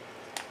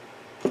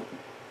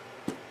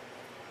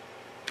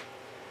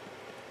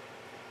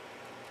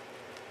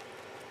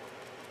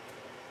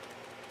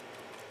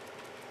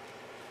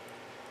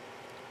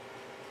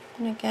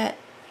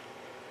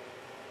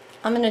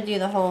 I'm going to do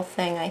the whole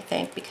thing, I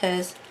think,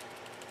 because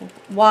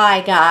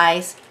Why,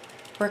 guys?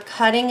 We're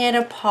cutting it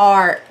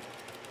apart.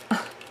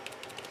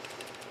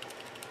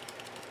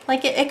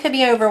 Like it could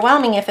be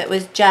overwhelming if it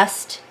was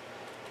just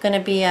going to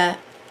be a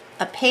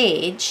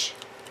page.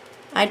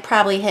 I'd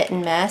probably hit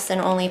and miss and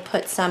only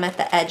put some at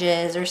the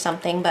edges or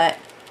something, but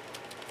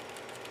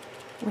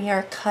we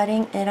are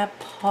cutting it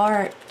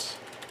apart.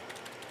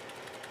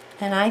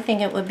 And I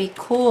think it would be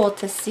cool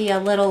to see a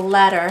little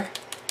letter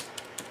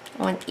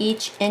on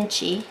each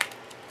inchy,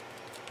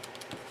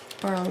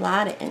 or a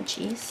lot of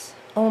inchies.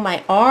 Oh,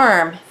 my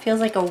arm feels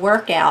like a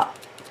workout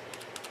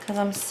because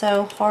I'm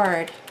so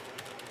hard.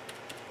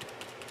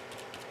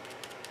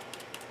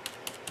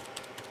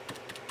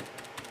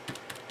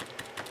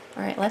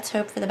 All right, let's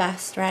hope for the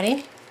best.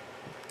 Ready?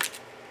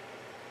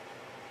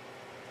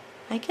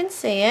 I can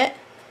see it.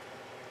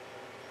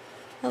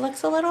 It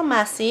looks a little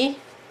messy,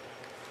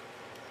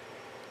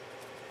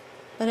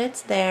 but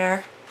it's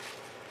there.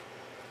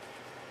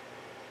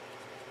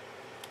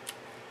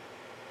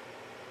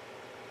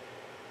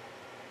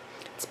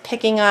 It's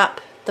picking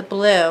up the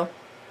blue.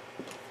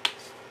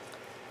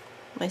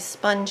 My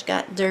sponge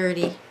got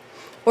dirty.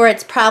 Or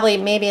it's probably,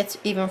 maybe it's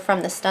even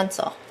from the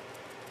stencil.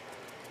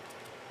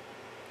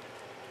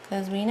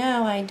 Because we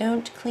know I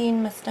don't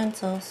clean my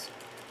stencils.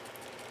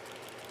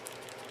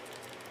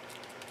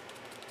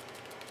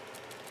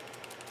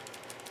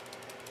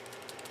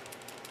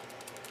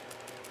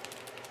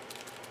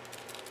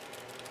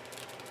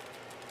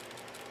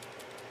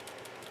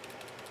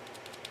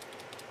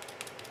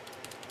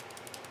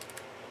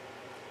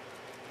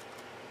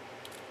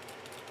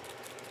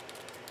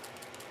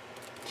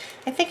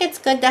 I think it's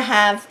good to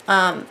have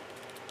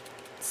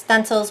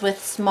stencils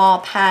with small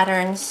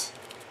patterns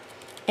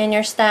in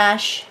your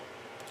stash.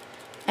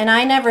 And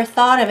I never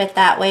thought of it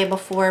that way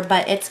before,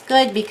 but it's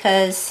good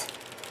because,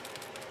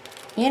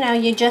 you know,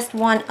 you just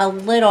want a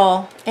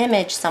little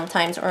image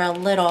sometimes, or a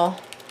little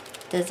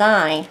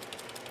design.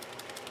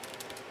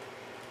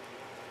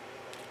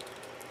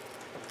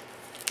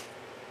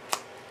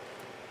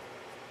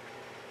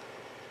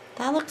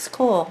 That looks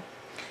cool.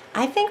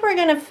 I think we're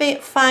going to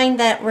find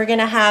that we're going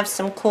to have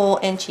some cool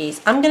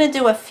inchies. I'm going to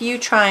do a few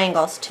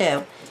triangles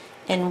too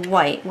in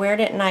white. Where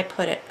didn't I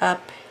put it?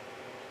 Up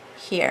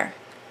here.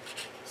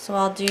 So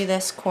I'll do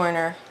this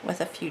corner with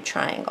a few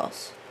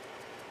triangles.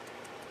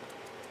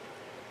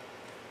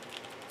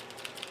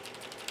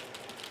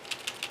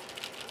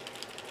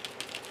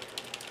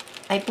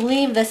 I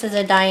believe this is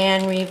a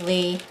Diane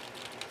Reevely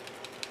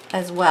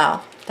as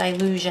well.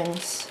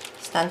 Dilutions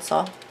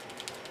stencil.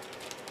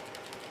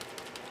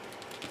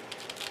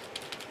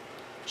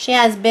 She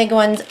has big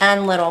ones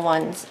and little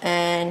ones,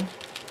 and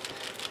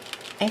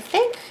I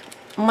think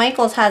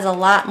Michael's has a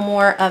lot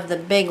more of the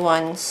big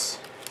ones.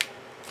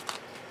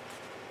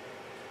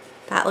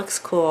 That looks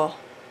cool.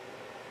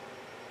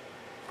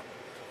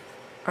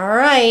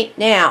 Alright,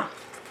 now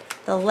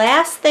the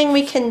last thing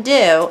we can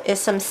do is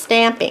some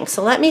stamping.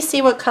 So let me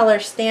see what color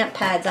stamp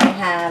pads I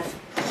have.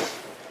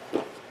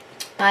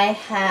 I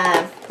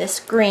have this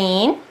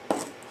green.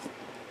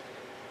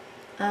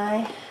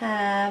 I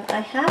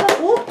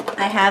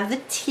have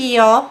the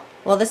teal.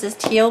 Well, this is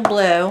teal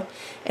blue.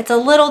 It's a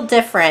little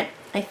different.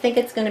 I think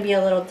it's going to be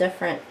a little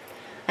different.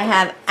 I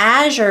have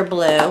azure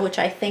blue, which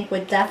I think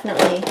would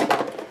definitely,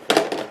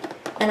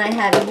 and I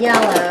have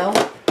yellow.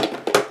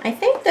 I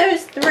think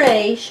those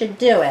three should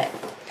do it.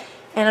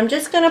 And I'm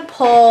just going to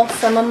pull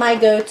some of my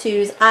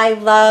go-tos. I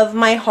love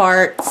my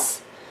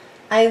hearts.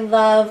 I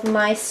love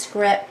my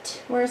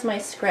script. Where's my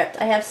script?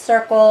 I have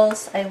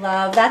circles. I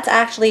love, that's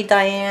actually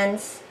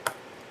Diane's.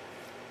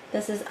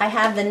 This is, I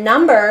have the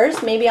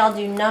numbers. Maybe I'll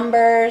do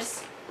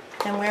numbers.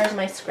 And where's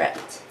my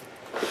script?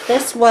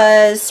 This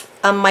was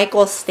a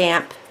Michael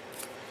stamp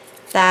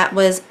that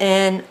was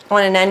on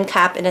an end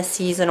cap in a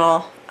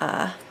seasonal.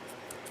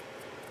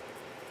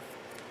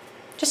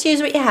 Just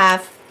use what you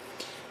have.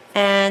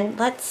 And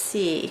let's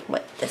see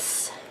what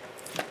this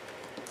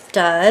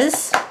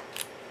does.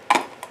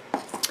 I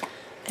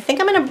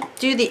think I'm going to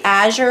do the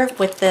azure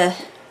with the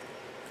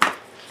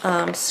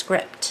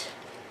script.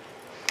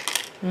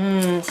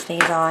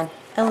 Stays on.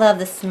 I love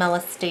the smell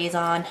of stays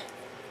on.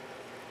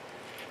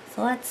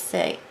 So let's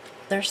see.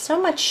 There's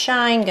so much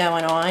shine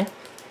going on.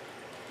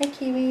 Hey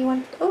Kiwi, you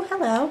want? Oh,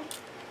 hello.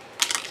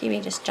 Kiwi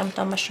just jumped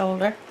on my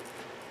shoulder.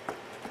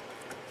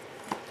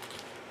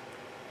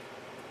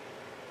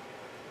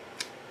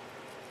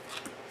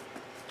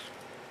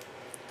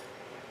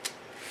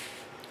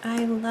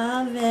 I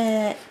love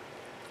it.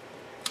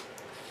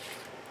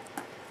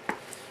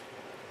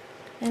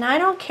 And I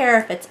don't care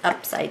if it's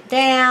upside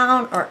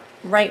down or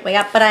right way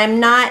up, but I'm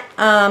not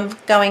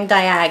going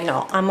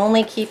diagonal. I'm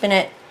only keeping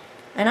it,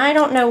 and I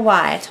don't know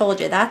why. I told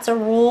you, that's a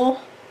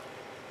rule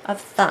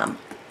of thumb.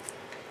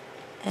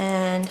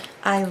 And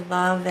I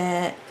love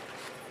it.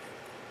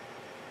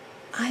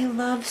 I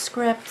love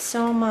script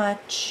so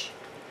much.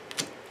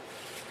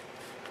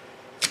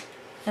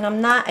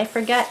 And I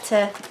forget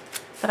to,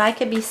 but I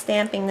could be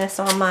stamping this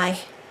on my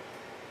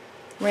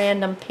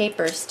random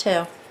papers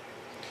too.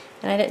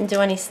 And I didn't do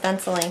any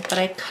stenciling, but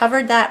I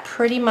covered that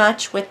pretty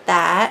much with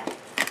that.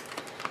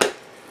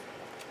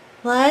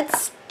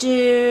 Let's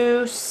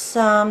do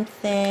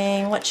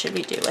something. What should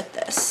we do with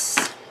this?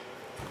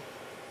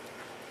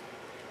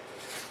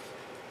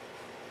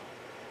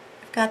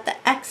 I've got the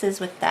X's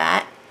with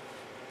that.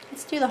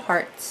 Let's do the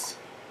hearts.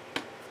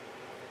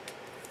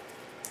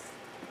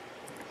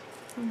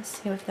 Let's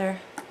see if they're...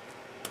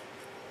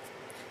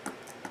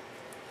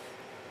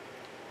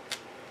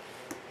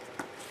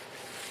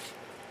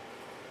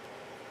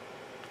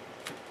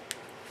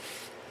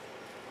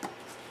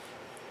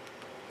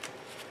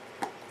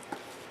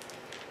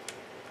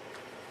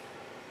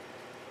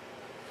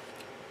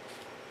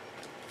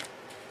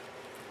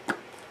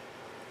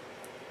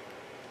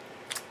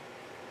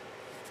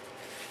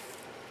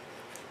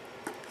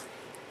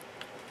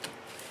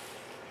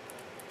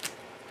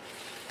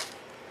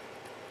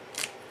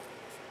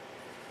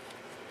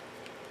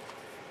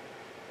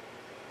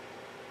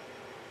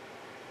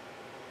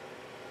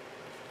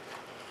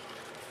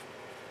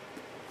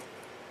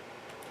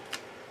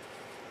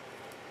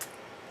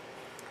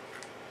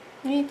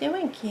 What are you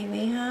doing,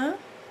 Kiwi, huh?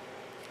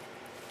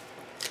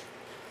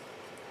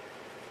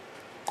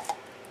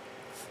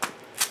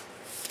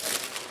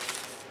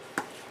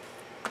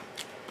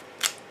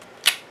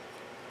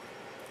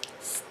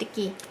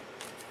 Sticky.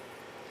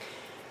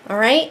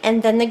 Alright,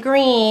 and then the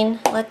green,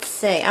 let's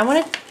see. I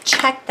want to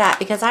check that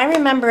because I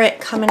remember it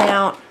coming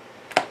out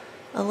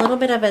a little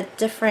bit of a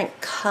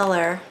different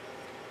color.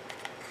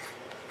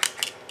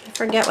 I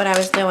forget what I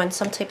was doing.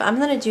 I'm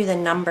going to do the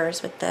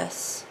numbers with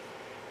this.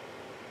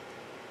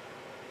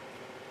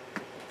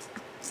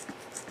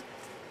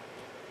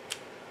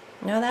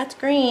 No, that's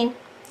green.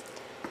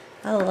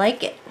 I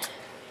like it.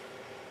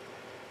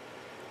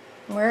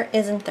 Where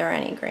isn't there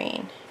any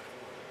green?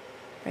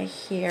 Right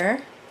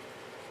here.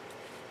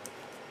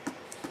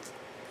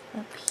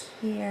 Up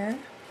here.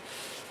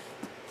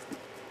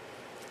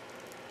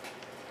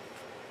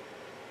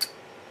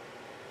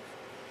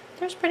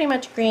 There's pretty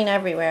much green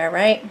everywhere,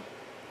 right?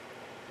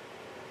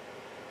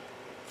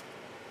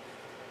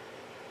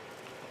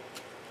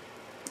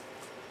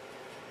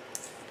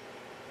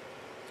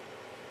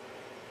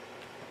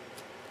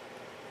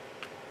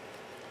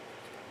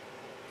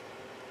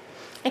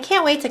 I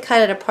can't wait to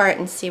cut it apart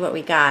and see what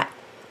we got.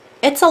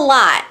 It's a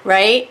lot,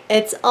 right?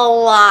 It's a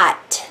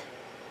lot.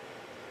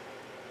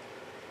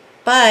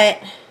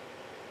 But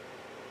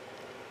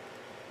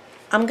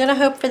I'm gonna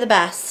hope for the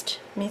best.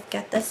 Let me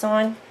get this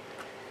on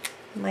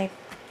my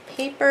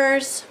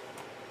papers.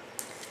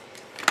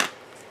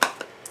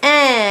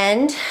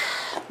 And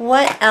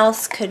what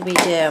else could we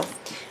do?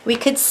 We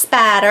could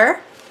spatter.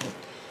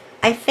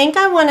 I think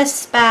I want to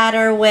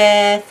spatter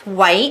with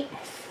white.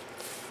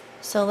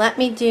 So let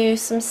me do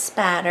some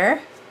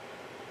spatter.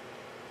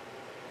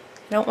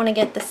 I don't want to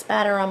get the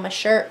spatter on my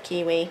shirt,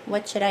 Kiwi.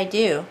 What should I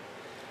do?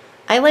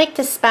 I like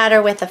to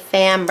spatter with a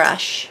fan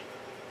brush.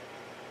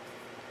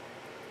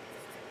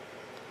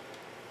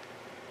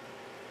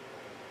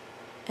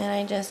 And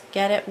I just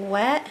get it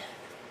wet.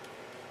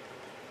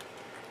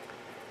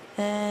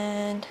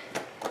 And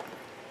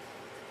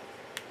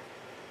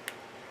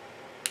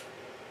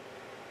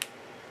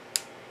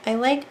I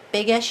like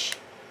biggish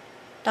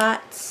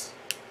dots.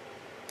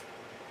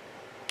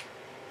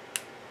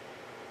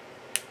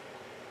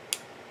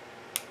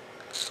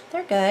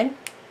 They're good.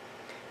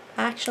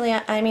 Actually,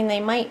 I mean, they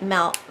might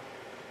melt.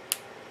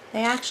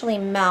 They actually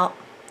melt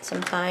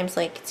sometimes.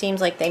 Like, it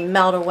seems like they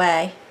melt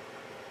away.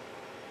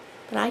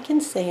 But I can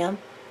see them.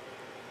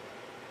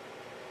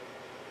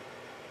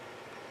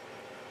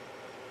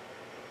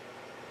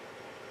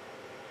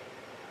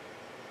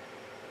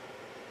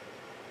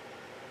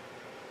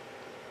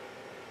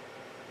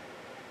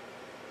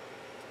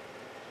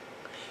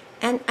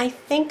 And I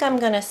think I'm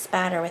going to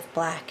spatter with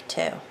black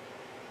too.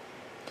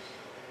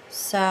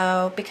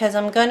 So, because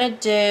I'm going to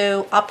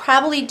do, I'll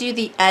probably do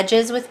the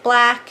edges with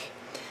black.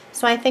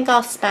 So I think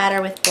I'll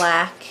spatter with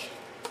black.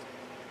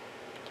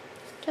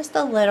 Just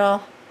a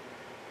little.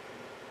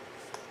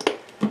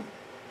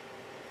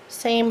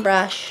 Same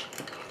brush.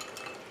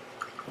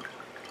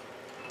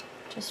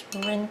 Just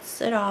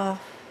rinse it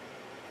off.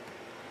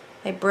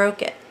 I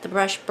broke it. The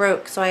brush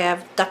broke, so I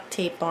have duct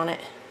tape on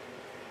it.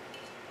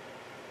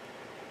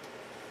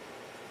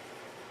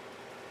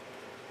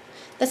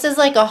 This is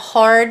like a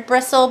hard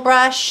bristle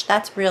brush.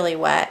 That's really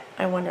wet.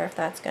 I wonder if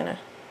that's gonna...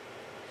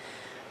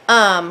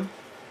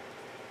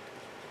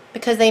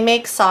 because they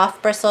make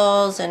soft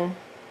bristles and...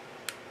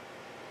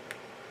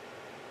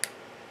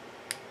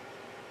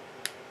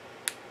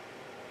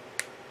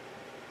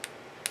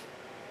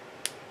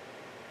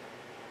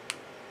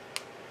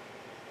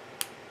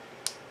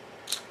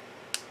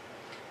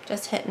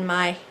 Just hitting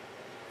my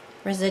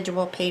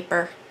residual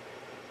paper.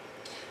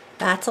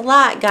 That's a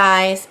lot,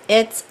 guys.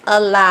 It's a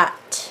lot.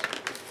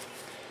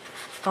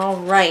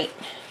 Alright,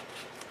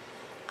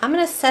 I'm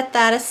going to set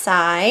that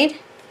aside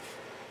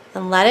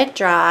and let it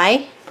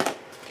dry,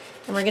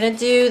 and we're going to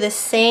do the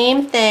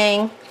same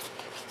thing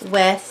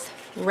with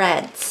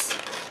reds.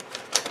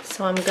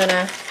 So I'm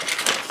going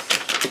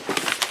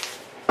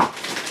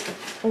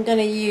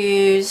to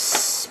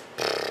use,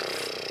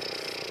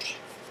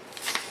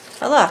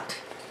 oh look,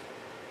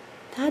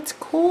 That's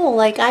cool.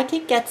 Like, I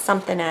could get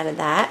something out of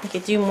that. I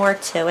could do more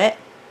to it.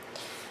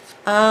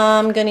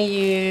 I'm gonna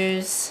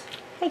use,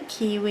 hi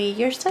Kiwi,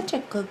 you're such a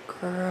good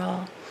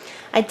girl.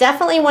 I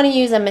definitely want to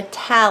use a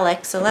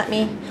metallic, so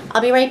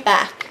I'll be right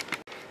back.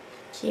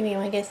 Kiwi,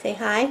 want to go say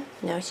hi?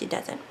 No, she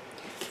doesn't.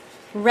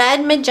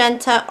 Red,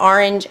 magenta,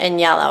 orange, and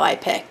yellow I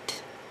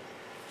picked.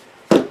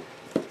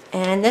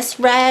 And this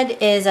red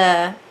is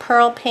a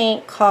pearl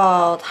paint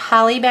called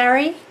Holly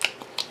Berry.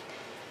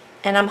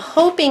 And I'm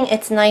hoping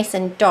it's nice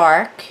and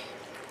dark.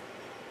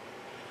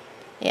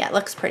 Yeah, it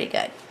looks pretty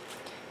good.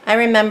 I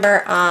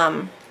remember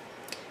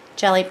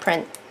jelly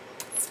print,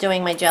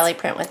 doing my jelly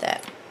print with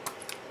it.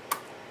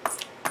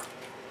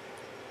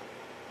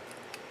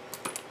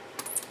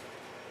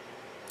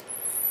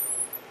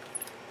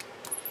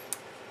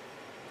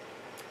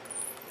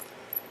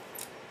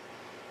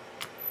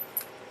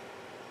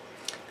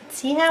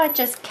 See how it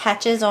just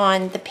catches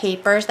on the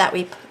papers that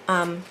we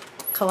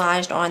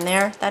collaged on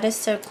there? That is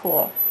so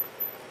cool.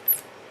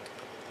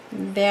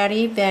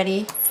 Very,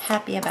 very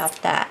happy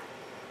about that.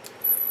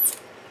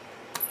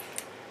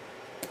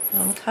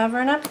 I'm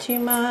covering up too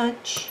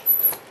much.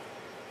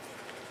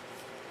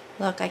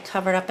 Look, I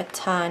covered up a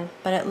ton,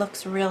 but it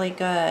looks really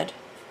good.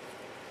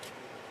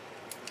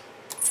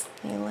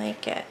 I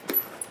like it.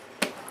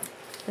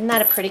 Isn't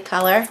that a pretty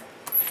color?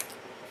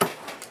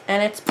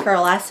 And it's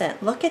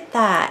pearlescent. Look at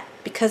that.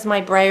 Because my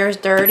brayer's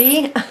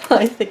dirty,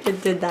 I think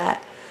it did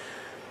that.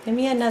 Give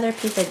me another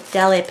piece of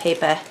deli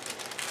paper.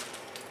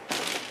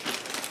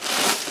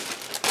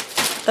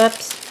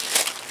 Oops.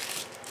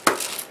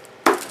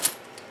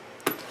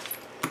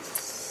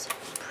 So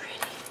pretty.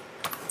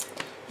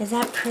 Is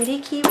that pretty,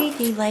 Kiwi?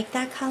 Do you like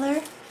that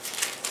color?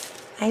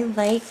 I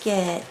like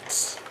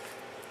it.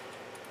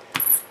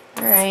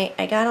 Alright,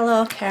 I got a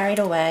little carried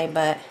away,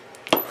 but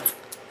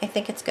I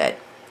think it's good.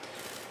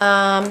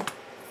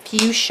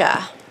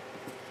 Fuchsia.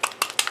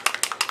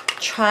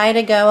 Try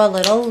to go a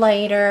little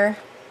lighter.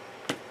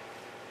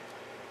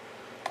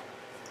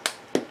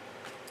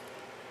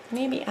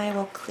 Maybe I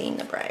will clean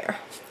the brayer.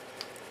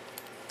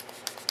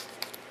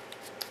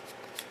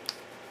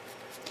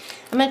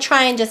 I'm going to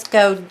try and just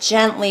go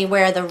gently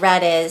where the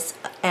red is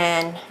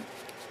and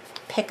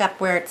pick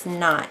up where it's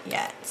not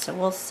yet. So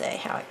we'll see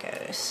how it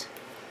goes.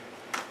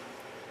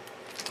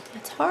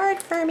 It's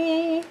hard for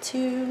me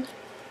to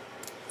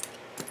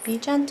be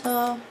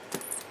gentle.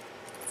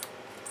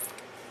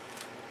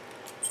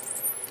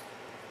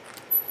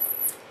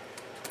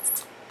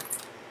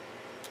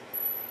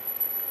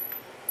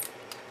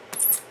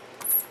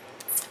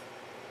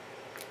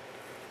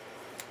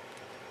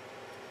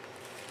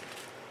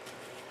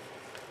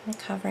 I'm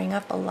covering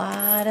up a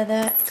lot of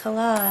that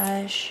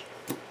collage.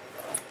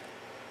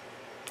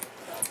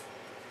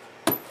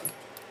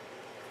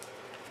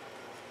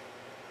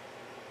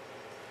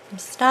 I'm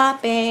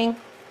stopping.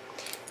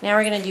 Now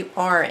we're going to do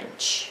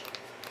orange.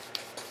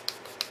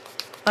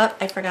 Oh,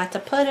 I forgot to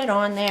put it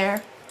on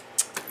there.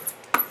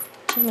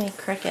 Jiminy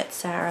Cricket,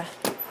 Sarah.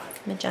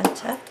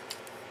 Magenta.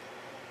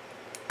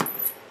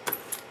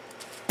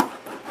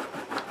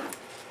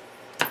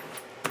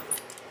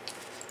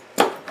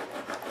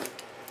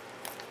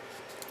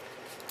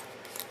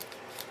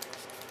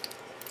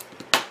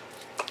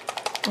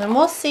 And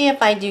we'll see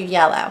if I do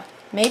yellow.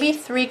 Maybe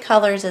 3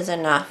 colors is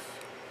enough.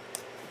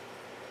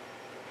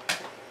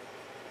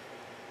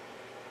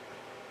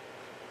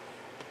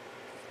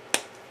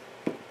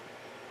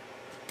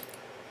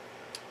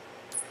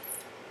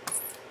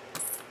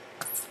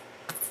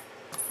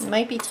 It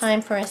might be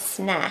time for a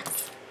snack.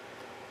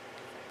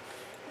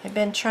 I've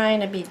been trying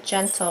to be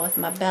gentle with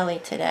my belly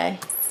today.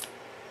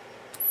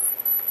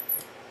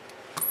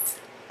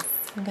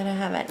 I'm gonna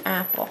have an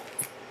apple.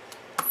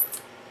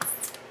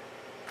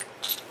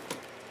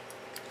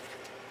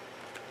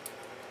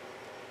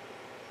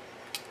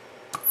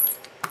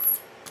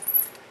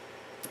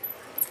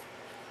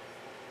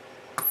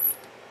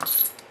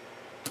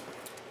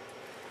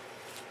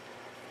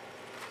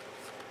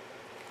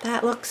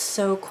 That looks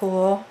so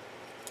cool.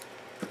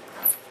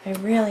 I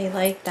really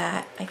like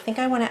that. I think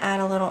I want to add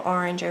a little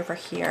orange over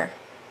here.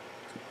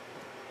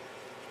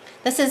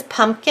 This is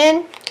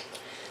pumpkin,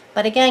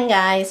 but again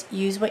guys,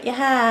 use what you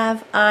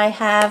have. I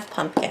have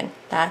pumpkin.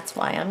 That's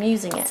why I'm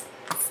using it.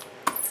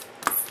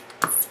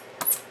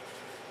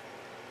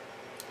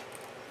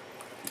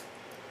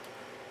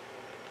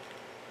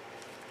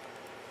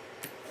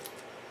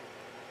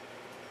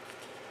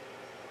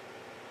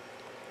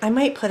 I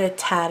might put a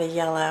tad of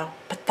yellow,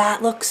 but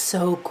that looks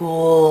so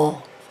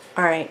cool.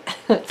 Alright,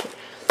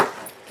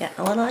 getting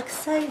a little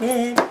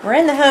excited. We're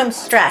in the home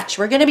stretch.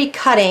 We're going to be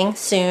cutting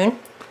soon.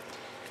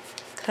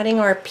 Cutting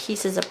our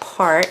pieces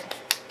apart.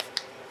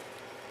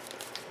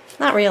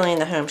 Not really in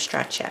the home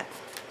stretch yet.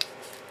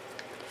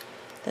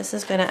 This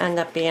is going to end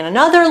up being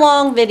another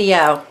long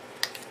video.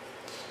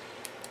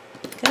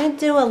 Going to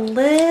do a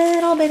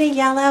little bit of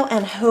yellow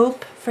and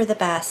hope for the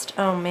best.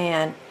 Oh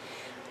man.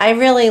 I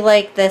really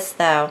like this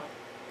though.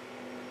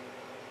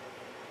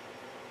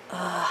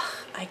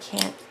 I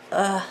can't.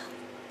 Let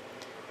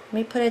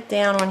me put it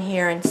down on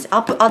here and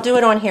I'll do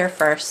it on here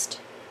first.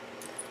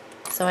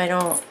 so I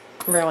don't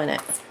ruin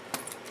it.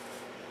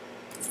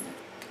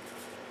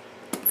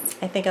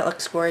 I think it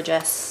looks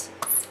gorgeous.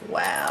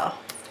 Wow.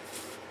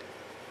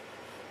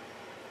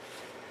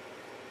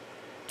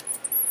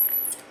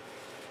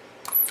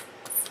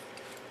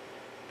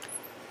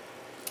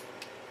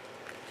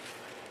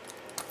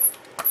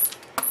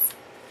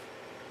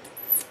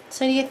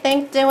 So do you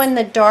think doing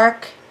the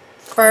dark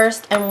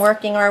first and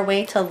working our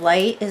way to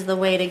light is the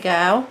way to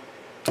go?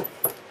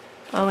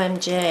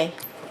 OMG.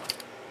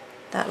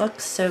 That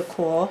looks so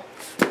cool.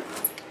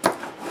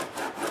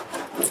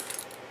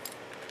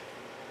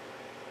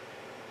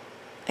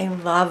 I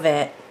love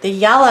it. The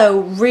yellow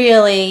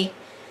really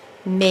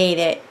made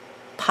it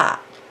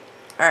pop.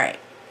 Alright,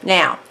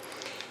 now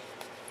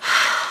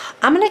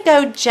I'm going to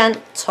go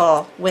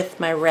gentle with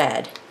my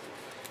red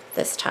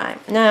this time.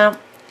 Now,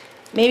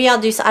 maybe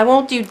I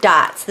won't do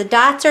dots. The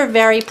dots are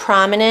very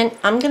prominent.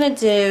 I'm going to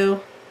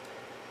do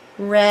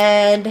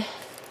red.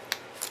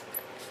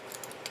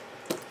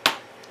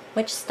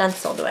 Which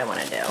stencil do I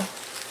want to do?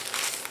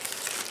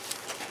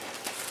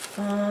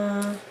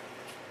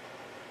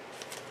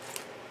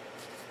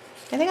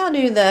 I think I'll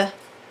do the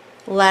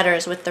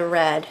letters with the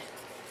red.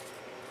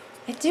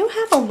 I do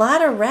have a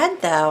lot of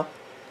red though.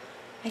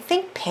 I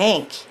think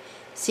pink.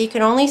 So you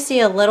can only see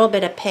a little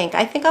bit of pink.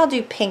 I think I'll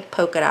do pink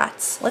polka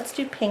dots. Let's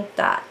do pink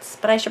dots,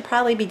 but I should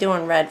probably be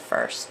doing red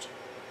first.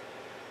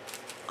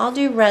 I'll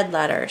do red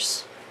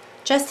letters.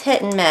 Just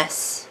hit and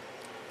miss.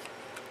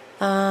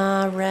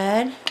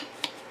 Red.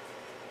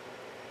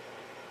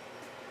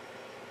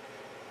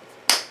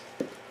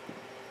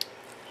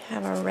 I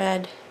have a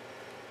red.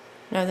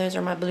 No, those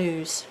are my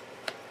blues.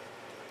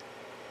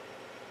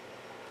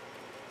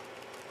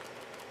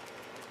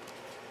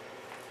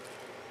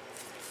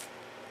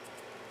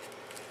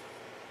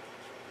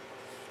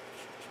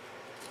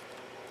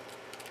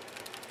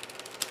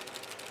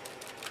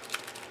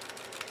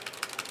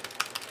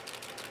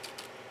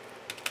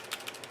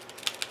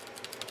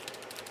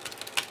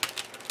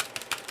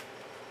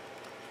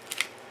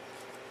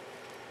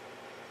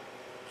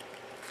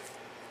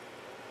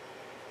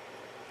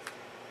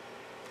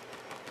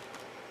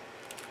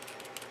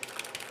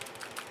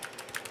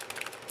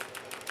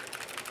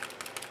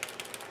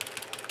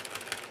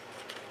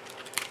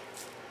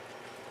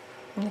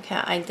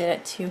 Okay, I did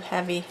it too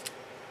heavy.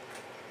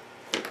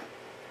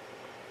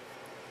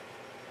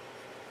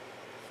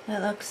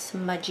 That looks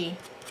smudgy.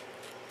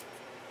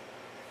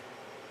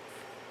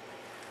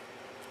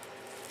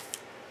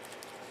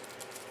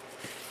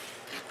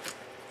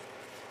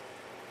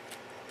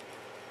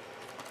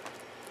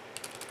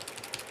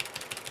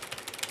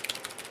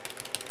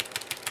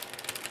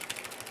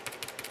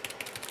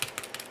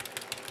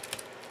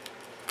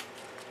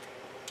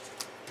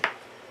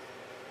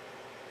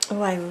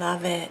 Oh, I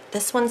love it.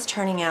 This one's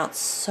turning out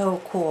so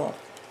cool.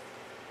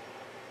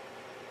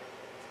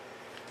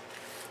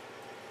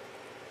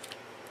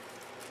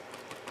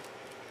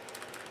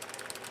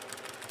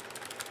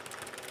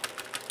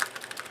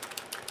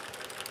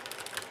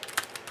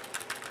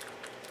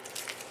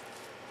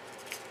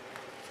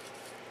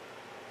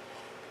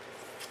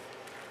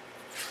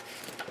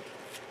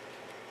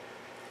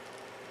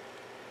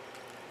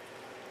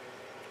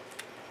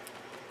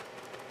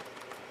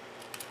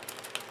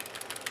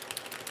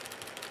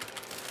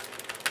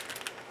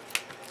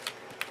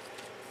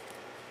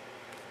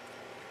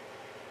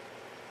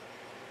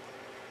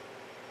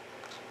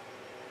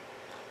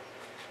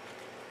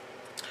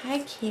 Hi,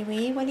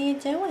 Kiwi. What are you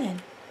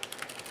doing?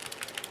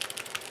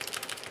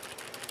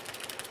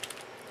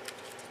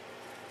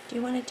 Do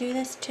you want to do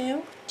this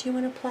too? Do you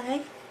want to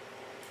play?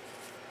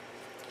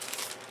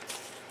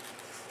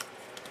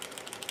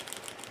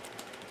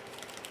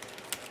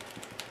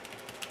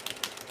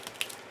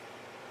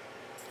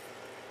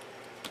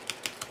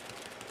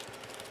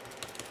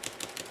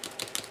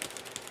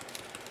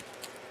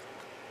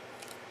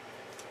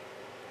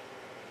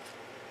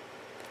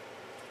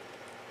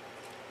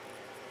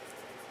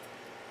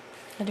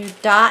 I do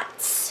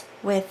dots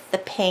with the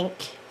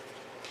pink,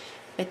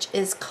 which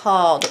is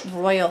called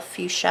Royal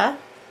Fuchsia.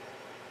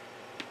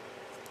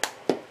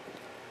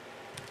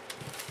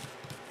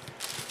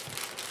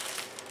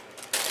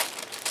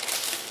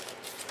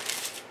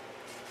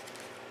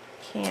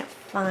 Can't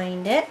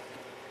find it.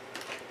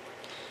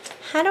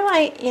 How do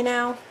I,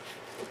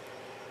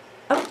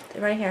 oh,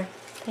 right here.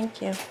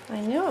 Thank you.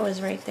 I knew it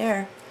was right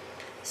there.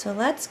 So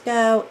let's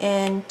go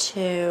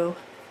into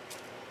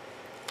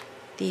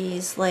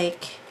these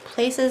like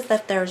places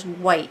that there's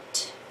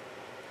white.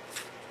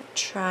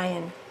 Try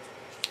and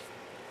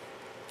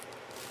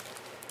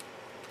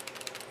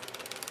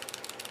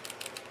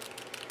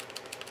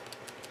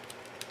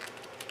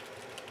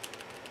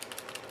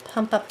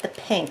pump up the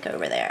pink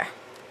over there.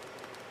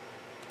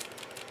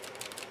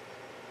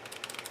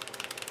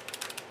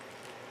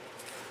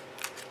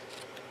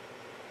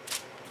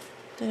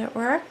 Did it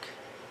work?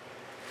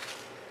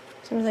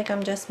 Seems like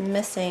I'm just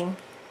missing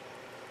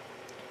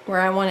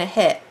where I want to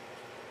hit.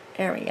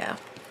 There we go.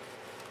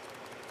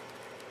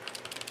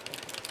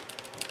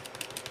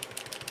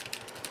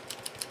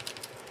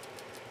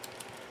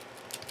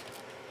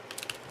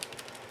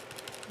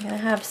 I'm gonna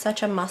have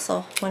such a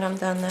muscle when I'm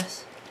done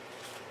this.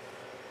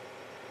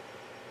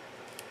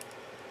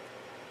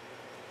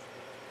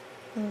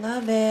 I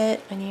love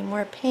it. I need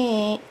more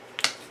paint.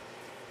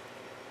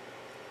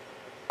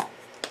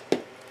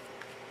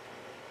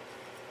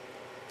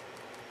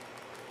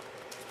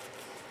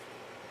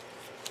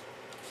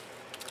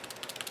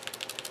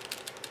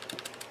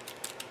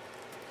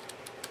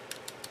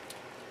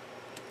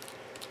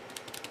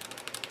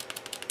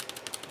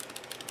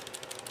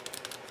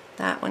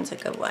 That one's a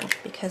good one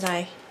because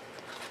I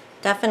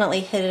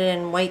definitely hit it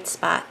in white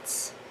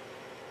spots.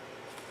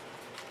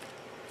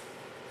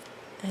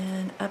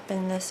 And up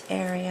in this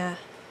area.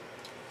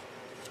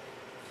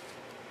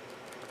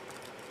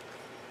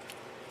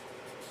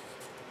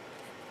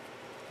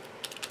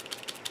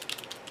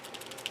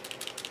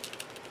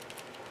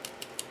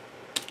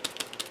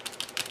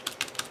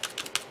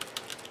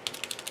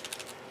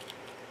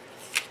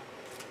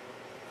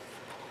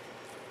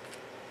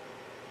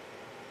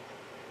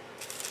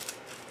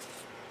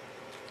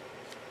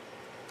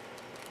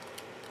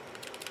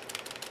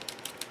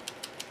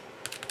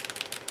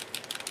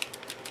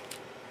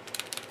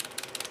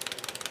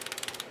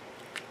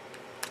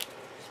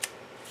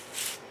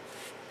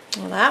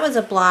 Well, that was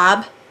a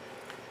blob.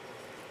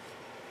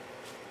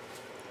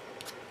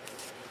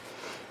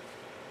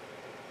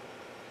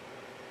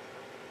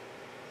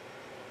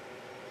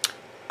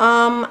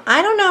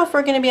 I don't know if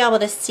we're going to be able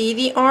to see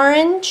the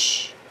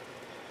orange.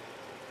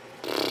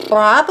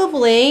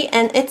 Probably,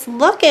 and it's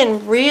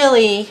looking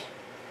really,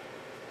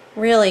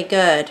 really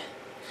good.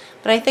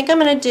 But I think I'm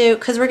going to do,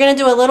 because we're going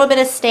to do a little bit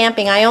of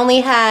stamping. I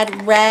only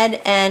had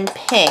red and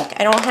pink.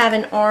 I don't have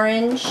an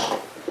orange.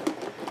 Oh,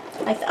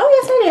 yes,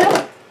 I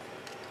do.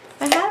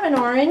 I have an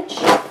orange.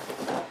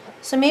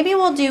 So maybe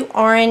we'll do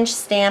orange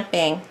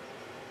stamping.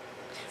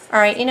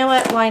 Alright, you know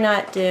what? Why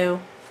not do,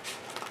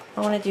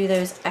 I want to do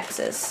those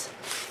X's.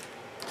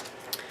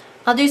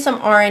 I'll do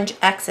some orange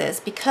X's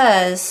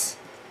because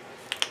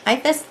I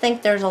just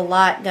think there's a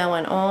lot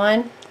going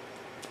on.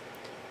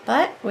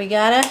 But we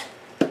gotta,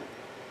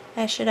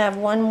 I should have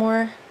one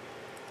more.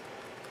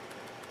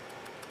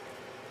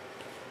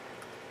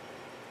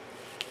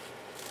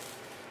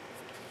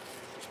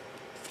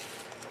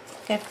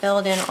 I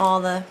filled in all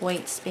the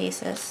white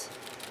spaces.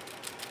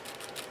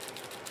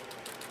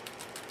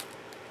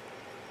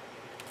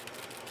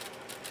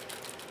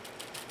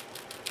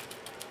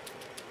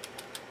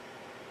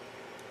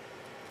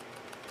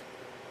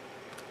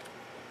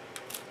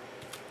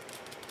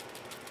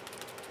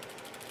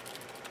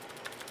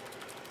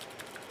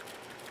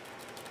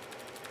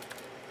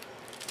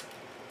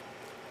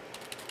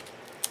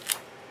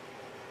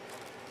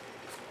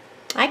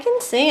 I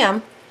can see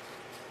them.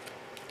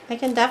 I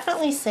can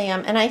definitely see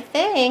them, and I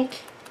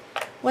think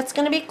what's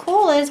going to be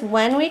cool is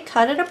when we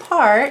cut it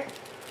apart,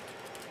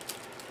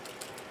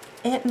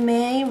 it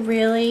may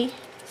really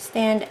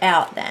stand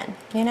out then,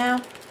 you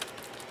know?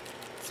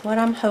 That's what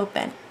I'm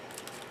hoping.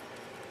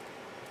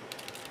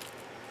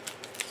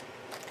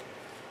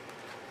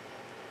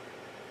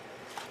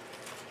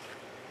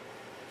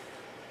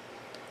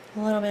 A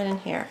little bit in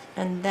here,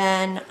 and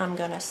then I'm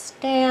going to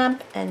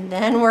stamp, and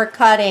then we're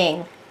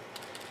cutting.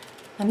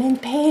 I'm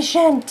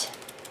impatient.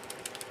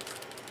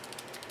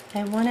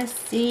 I want to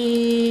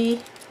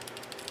see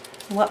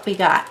what we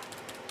got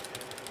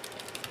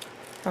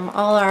from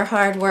all our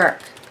hard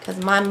work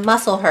because my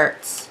muscle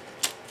hurts.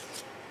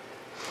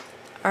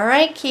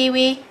 Alright,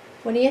 Kiwi,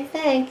 what do you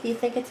think? Do you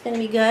think it's going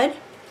to be good?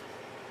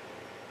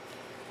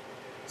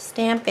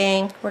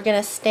 Stamping. We're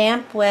going to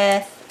stamp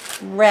with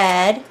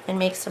red and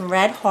make some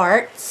red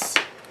hearts.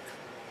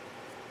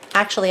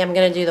 Actually, I'm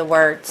going to do the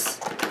words.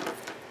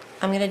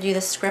 I'm going to do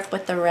the script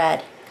with the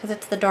red because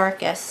it's the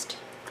darkest.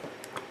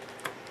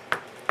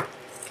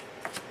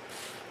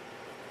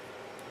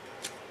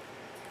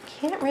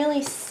 Can't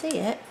really see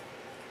it.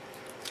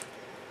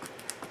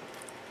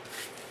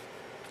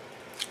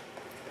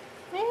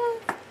 Yeah,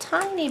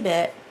 tiny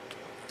bit.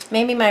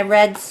 Maybe my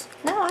red's,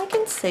 no, I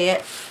can see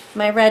it.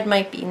 My red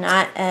might be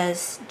not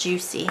as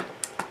juicy.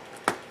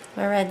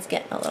 My red's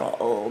getting a little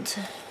old.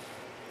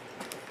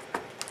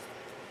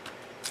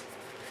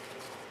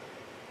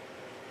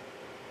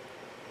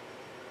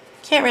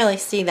 Can't really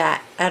see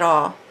that at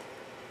all.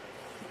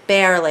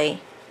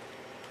 Barely.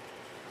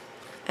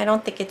 I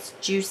don't think it's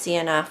juicy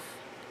enough.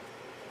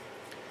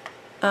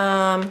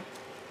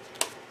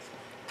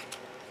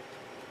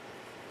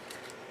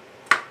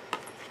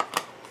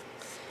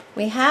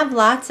 We have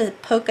lots of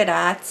polka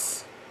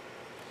dots.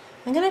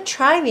 I'm going to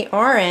try the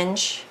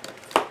orange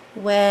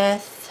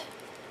with,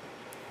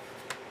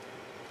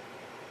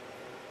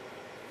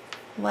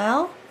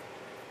 well,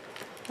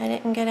 I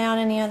didn't get out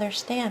any other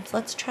stamps.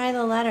 Let's try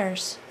the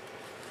letters.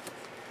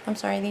 I'm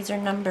sorry, these are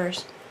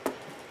numbers.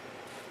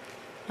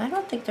 I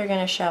don't think they're going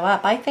to show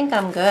up. I think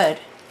I'm good.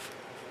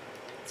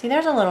 See,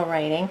 there's a little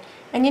writing.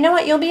 And you know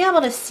what? You'll be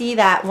able to see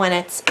that when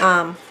it's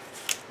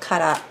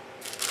cut up.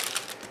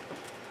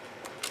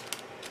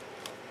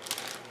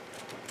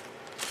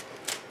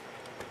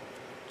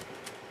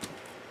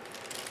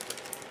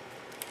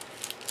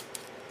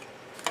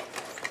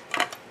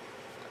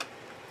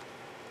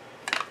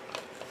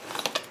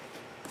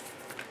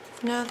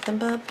 Nothing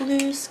but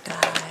blue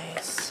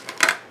skies.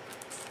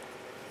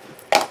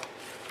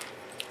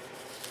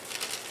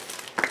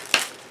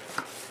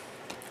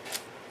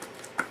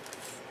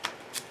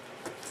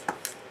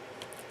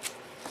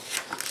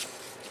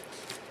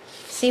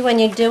 See, when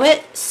you do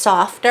it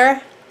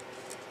softer,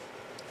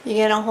 you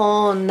get a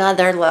whole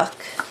nother look.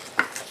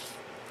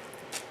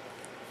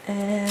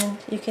 And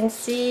you can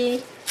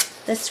see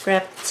the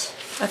script.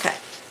 Okay.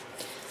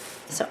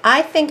 So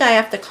I think I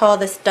have to call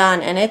this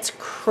done, and it's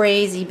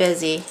crazy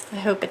busy. I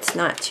hope it's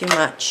not too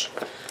much.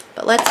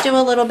 But let's do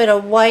a little bit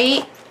of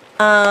white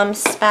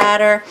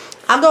spatter.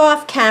 I'll go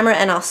off camera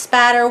and I'll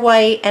spatter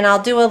white, and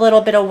I'll do a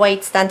little bit of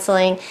white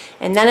stenciling,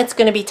 and then it's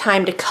going to be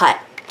time to cut.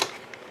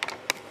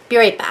 Be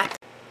right back.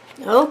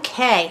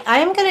 Okay, I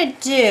am going to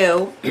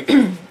do,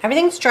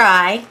 everything's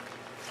dry.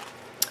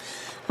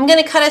 I'm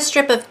going to cut a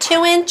strip of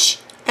 2"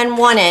 and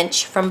 1"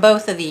 from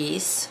both of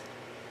these.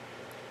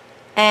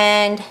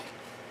 And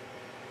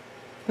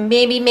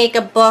maybe make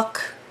a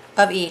book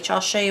of each.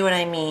 I'll show you what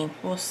I mean.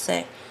 We'll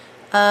see.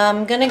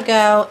 I'm going to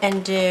go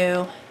and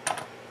do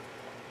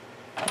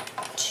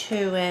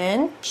 2"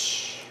 and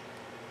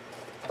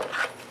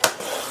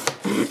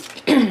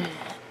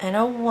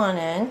a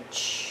 1".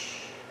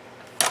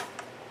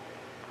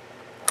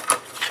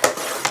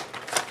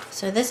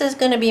 So this is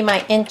going to be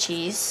my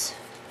inchies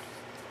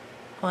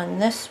on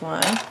this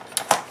one.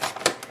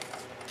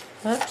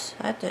 Whoops,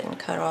 that didn't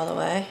cut all the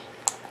way.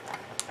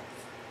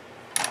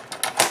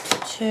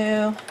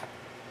 2,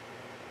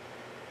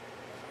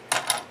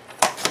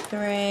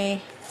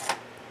 3.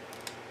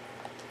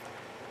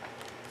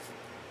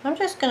 I'm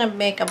just going to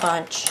make a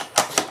bunch,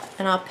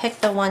 and I'll pick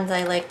the ones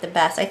I like the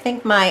best. I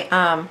think my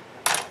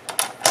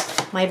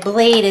my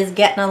blade is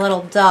getting a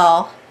little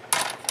dull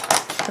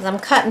because I'm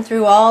cutting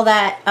through all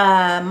that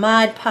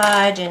Mod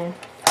Podge and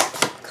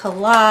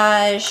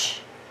collage.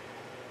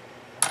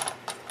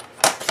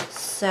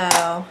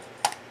 So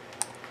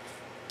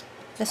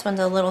this one's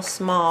a little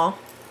small.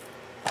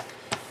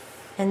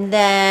 And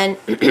then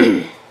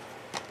I'm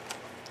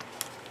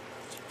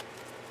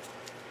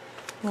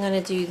going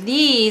to do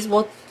these.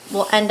 Will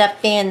end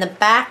up being the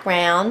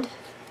background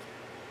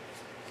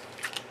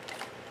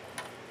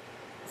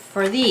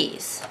for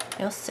these.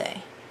 You'll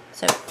see.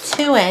 So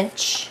 2".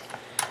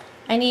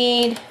 I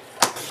need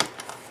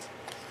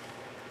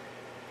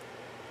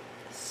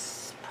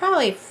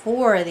probably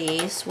 4 of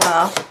these.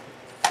 Well,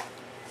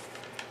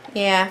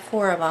 yeah,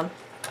 4 of them.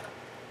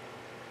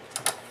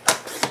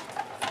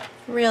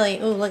 Really,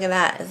 ooh, look at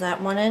that. Is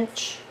that 1".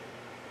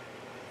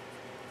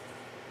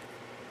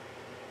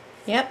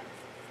 Yep.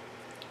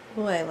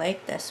 Ooh, I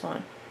like this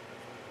one.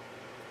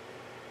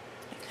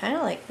 I kind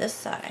of like this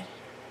side.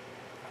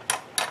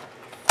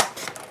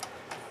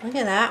 Look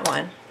at that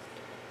one.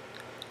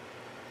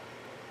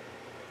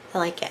 I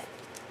like it.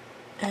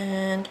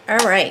 And,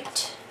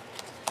 alright.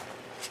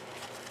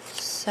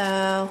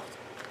 So,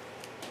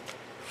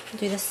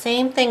 do the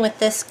same thing with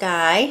this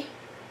guy.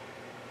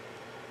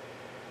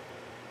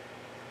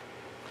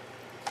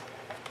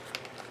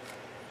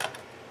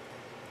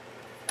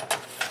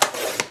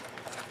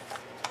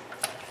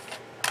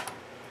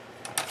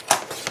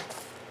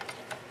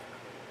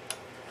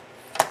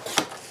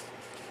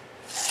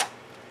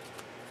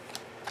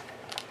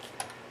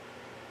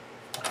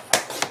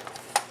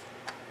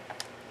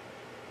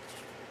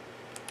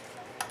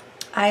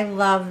 I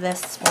love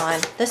this one.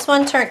 This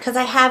one turned, because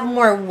I have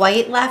more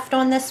white left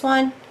on this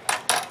one.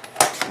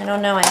 I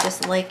don't know, I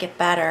just like it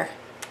better.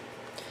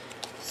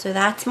 So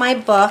that's my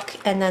book,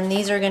 and then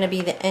these are going to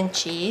be the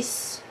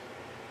inchies.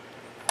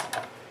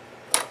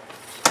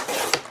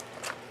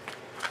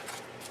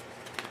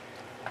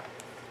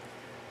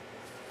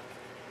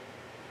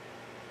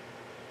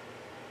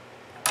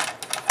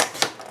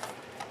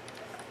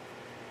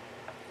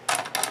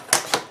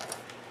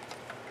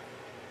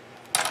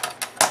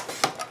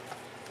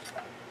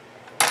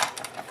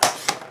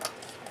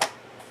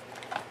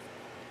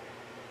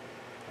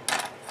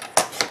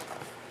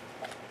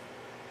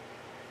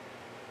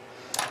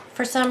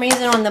 For some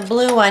reason on the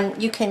blue one,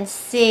 you can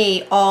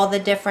see all the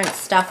different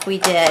stuff we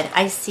did.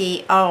 I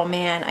see, oh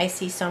man, I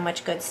see so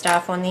much good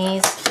stuff on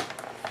these.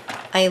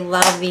 I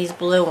love these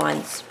blue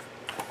ones.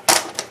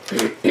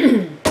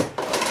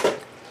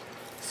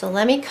 So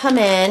let me come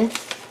in.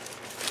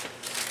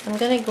 I'm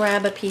going to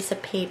grab a piece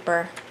of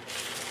paper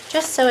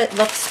just so it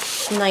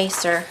looks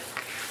nicer.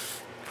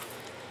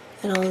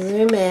 And I'll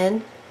zoom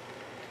in.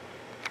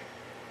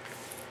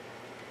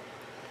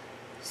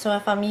 So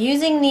if I'm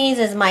using these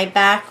as my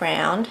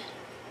background,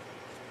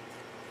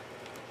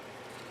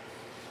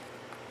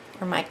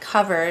 or my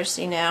covers,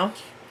 you know,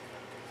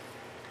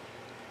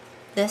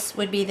 this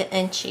would be the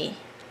inchy.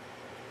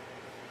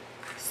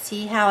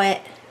 See how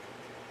it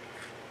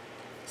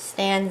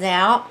stands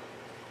out?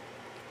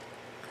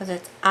 Because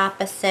it's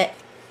opposite,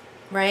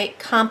 right?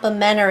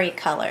 Complementary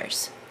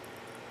colors,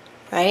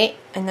 right?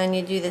 And then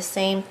you do the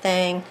same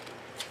thing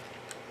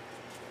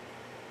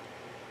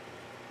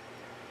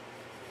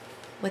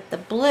with the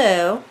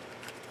blue.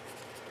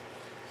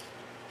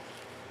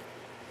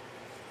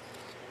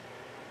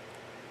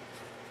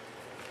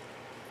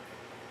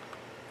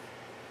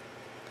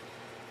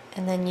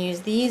 And then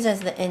use these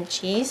as the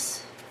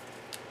inchies.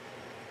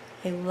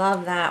 I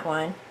love that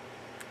one.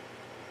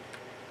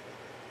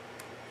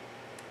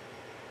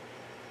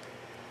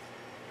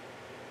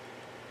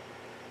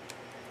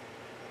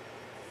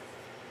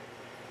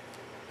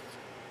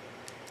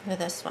 Or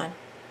this one.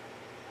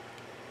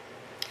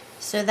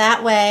 So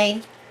that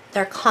way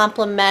they're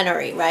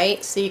complementary,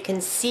 right? So you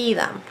can see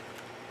them.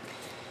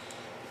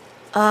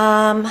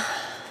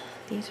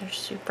 These are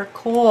super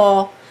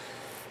cool.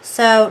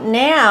 So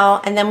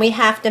now, and then we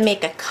have to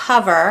make a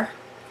cover.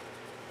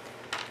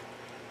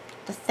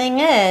 The thing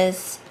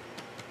is,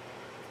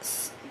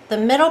 the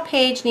middle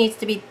page needs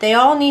to be, they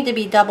all need to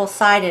be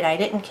double-sided. I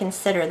didn't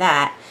consider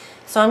that.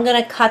 So I'm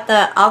going to cut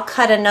I'll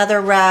cut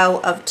another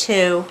row of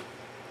 2.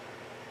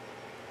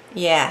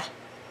 Yeah.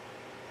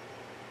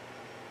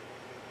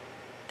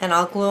 And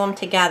I'll glue them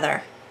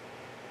together.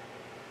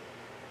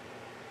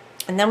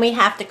 And then we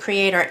have to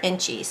create our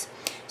inchies.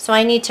 So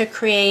I need to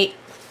create,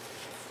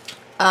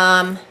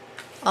 I'll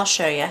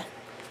show you.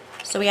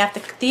 So we have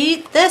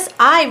to, this,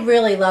 I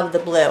really love the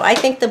blue. I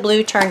think the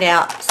blue turned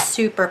out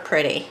super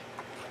pretty.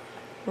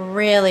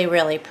 Really,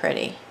 really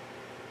pretty.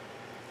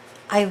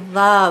 I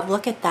love,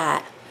 look at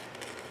that.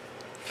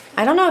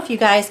 I don't know if you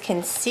guys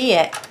can see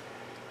it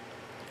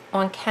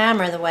on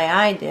camera the way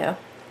I do.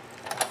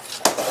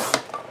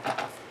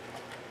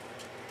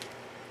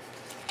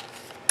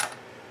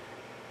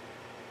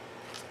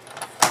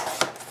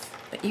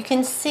 But you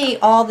can see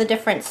all the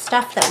different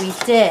stuff that we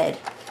did.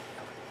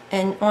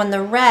 And on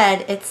the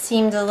red, it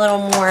seemed a little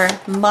more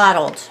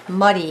mottled,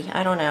 muddy.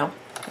 I don't know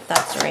if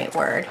that's the right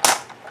word.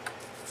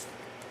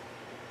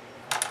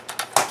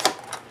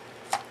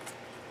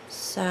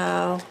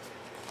 So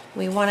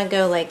we want to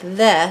go like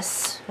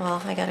this.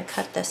 Well, I got to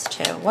cut this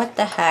too. What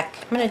the heck?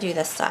 I'm going to do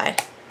this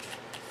side.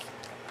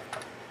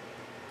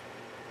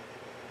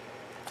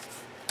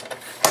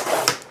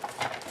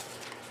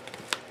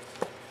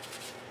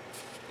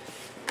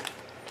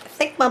 I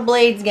think my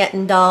blade's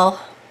getting dull.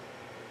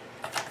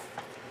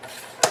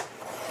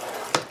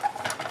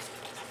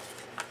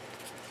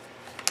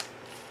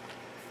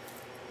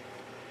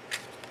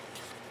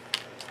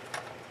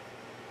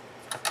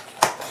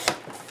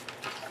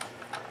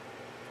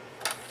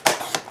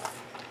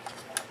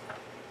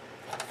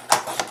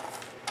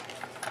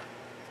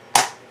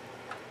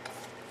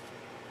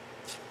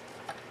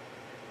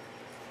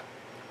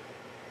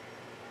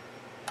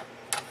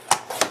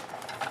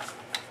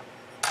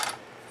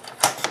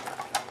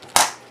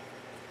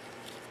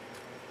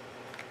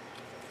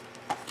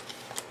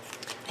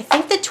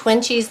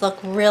 Twinchies look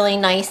really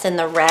nice in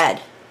the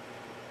red.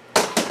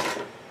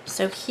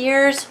 So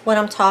here's what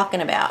I'm talking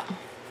about.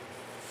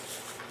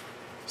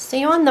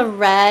 See on the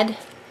red,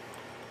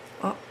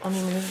 oh, let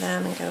me move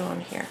them and go on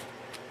here.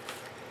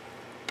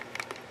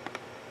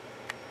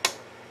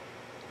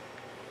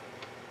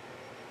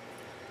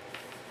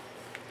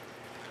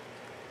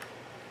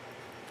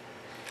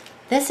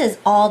 This is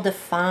all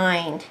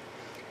defined.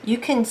 You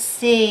can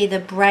see the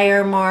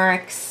brayer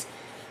marks,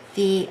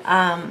 the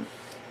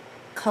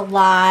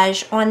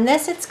collage. On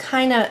this, it's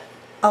kind of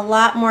a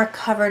lot more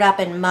covered up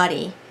and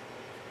muddy.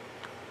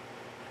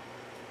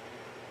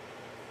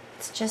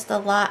 It's just a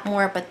lot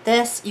more, but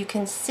this, you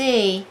can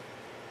see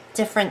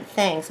different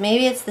things.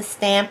 Maybe it's the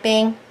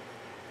stamping.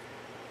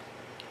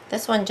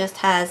 This one just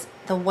has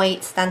the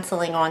white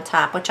stenciling on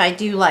top, which I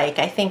do like.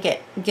 I think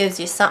it gives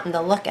you something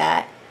to look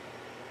at.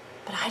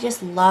 But I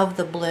just love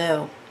the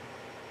blue.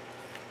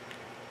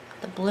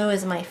 The blue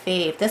is my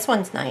fave. This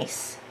one's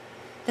nice.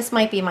 This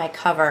might be my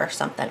cover or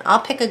something. I'll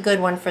pick a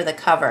good one for the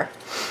cover.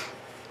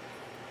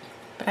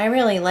 But I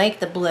really like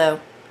the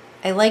blue.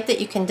 I like that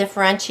you can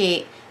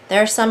differentiate.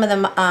 There's some of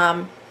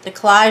the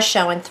collage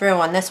showing through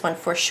on this one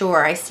for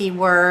sure. I see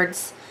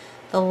words,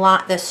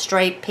 the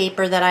striped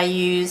paper that I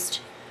used,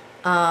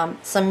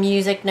 some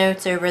music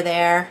notes over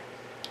there.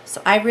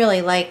 So I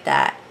really like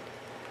that.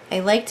 I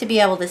like to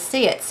be able to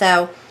see it.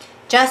 So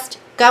just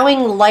going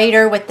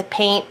lighter with the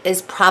paint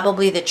is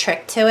probably the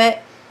trick to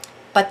it.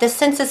 But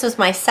since this was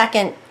my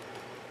second,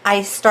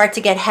 I start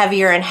to get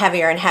heavier and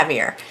heavier and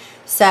heavier.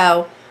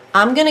 So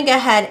I'm going to go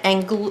ahead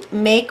and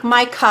make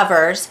my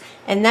covers,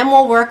 and then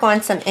we'll work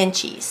on some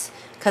inchies,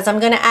 because I'm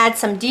going to add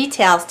some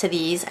details to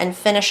these and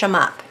finish them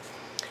up.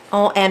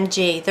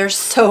 OMG, they're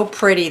so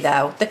pretty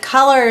though. The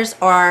colors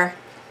are,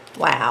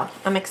 wow,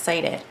 I'm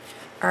excited.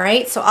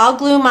 Alright, so I'll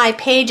glue my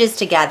pages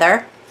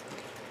together,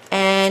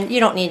 and you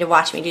don't need to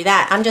watch me do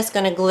that. I'm just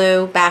going to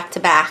glue back to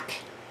back,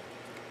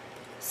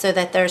 so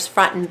that there's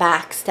front and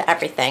backs to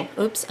everything.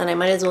 Oops, and I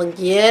might as well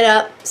get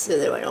up so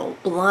that I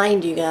don't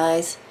blind you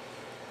guys.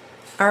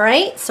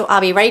 Alright, so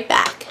I'll be right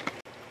back.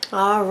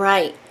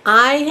 Alright,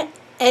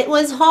 it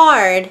was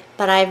hard,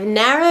 but I've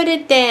narrowed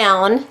it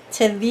down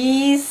to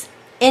these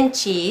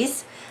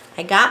inchies.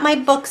 I got my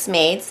books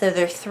made, so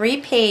they're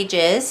 3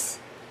 pages.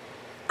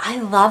 I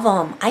love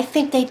them. I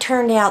think they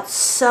turned out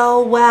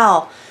so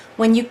well.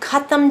 When you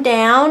cut them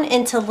down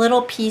into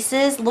little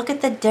pieces, look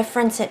at the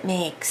difference it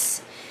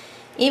makes.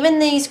 Even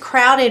these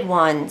crowded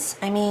ones,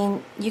 I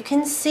mean, you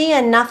can see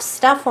enough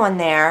stuff on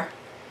there.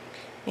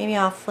 Maybe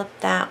I'll flip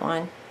that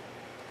one.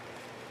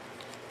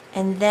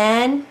 And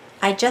then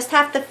I just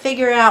have to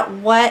figure out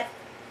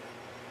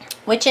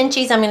which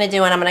inchies I'm going to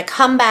do, and I'm going to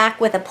come back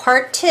with a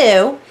part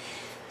 2.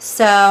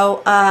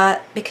 So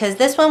because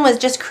this one was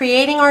just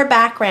creating our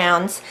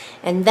backgrounds,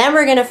 and then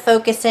we're going to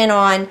focus in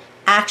on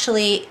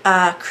actually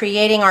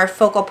creating our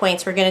focal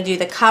points. We're going to do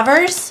the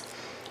covers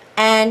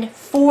and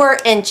 4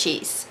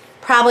 inchies,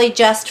 probably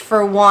just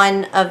for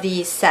one of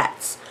these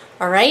sets.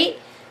 Alright,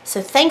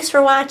 so thanks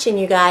for watching,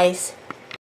 you guys.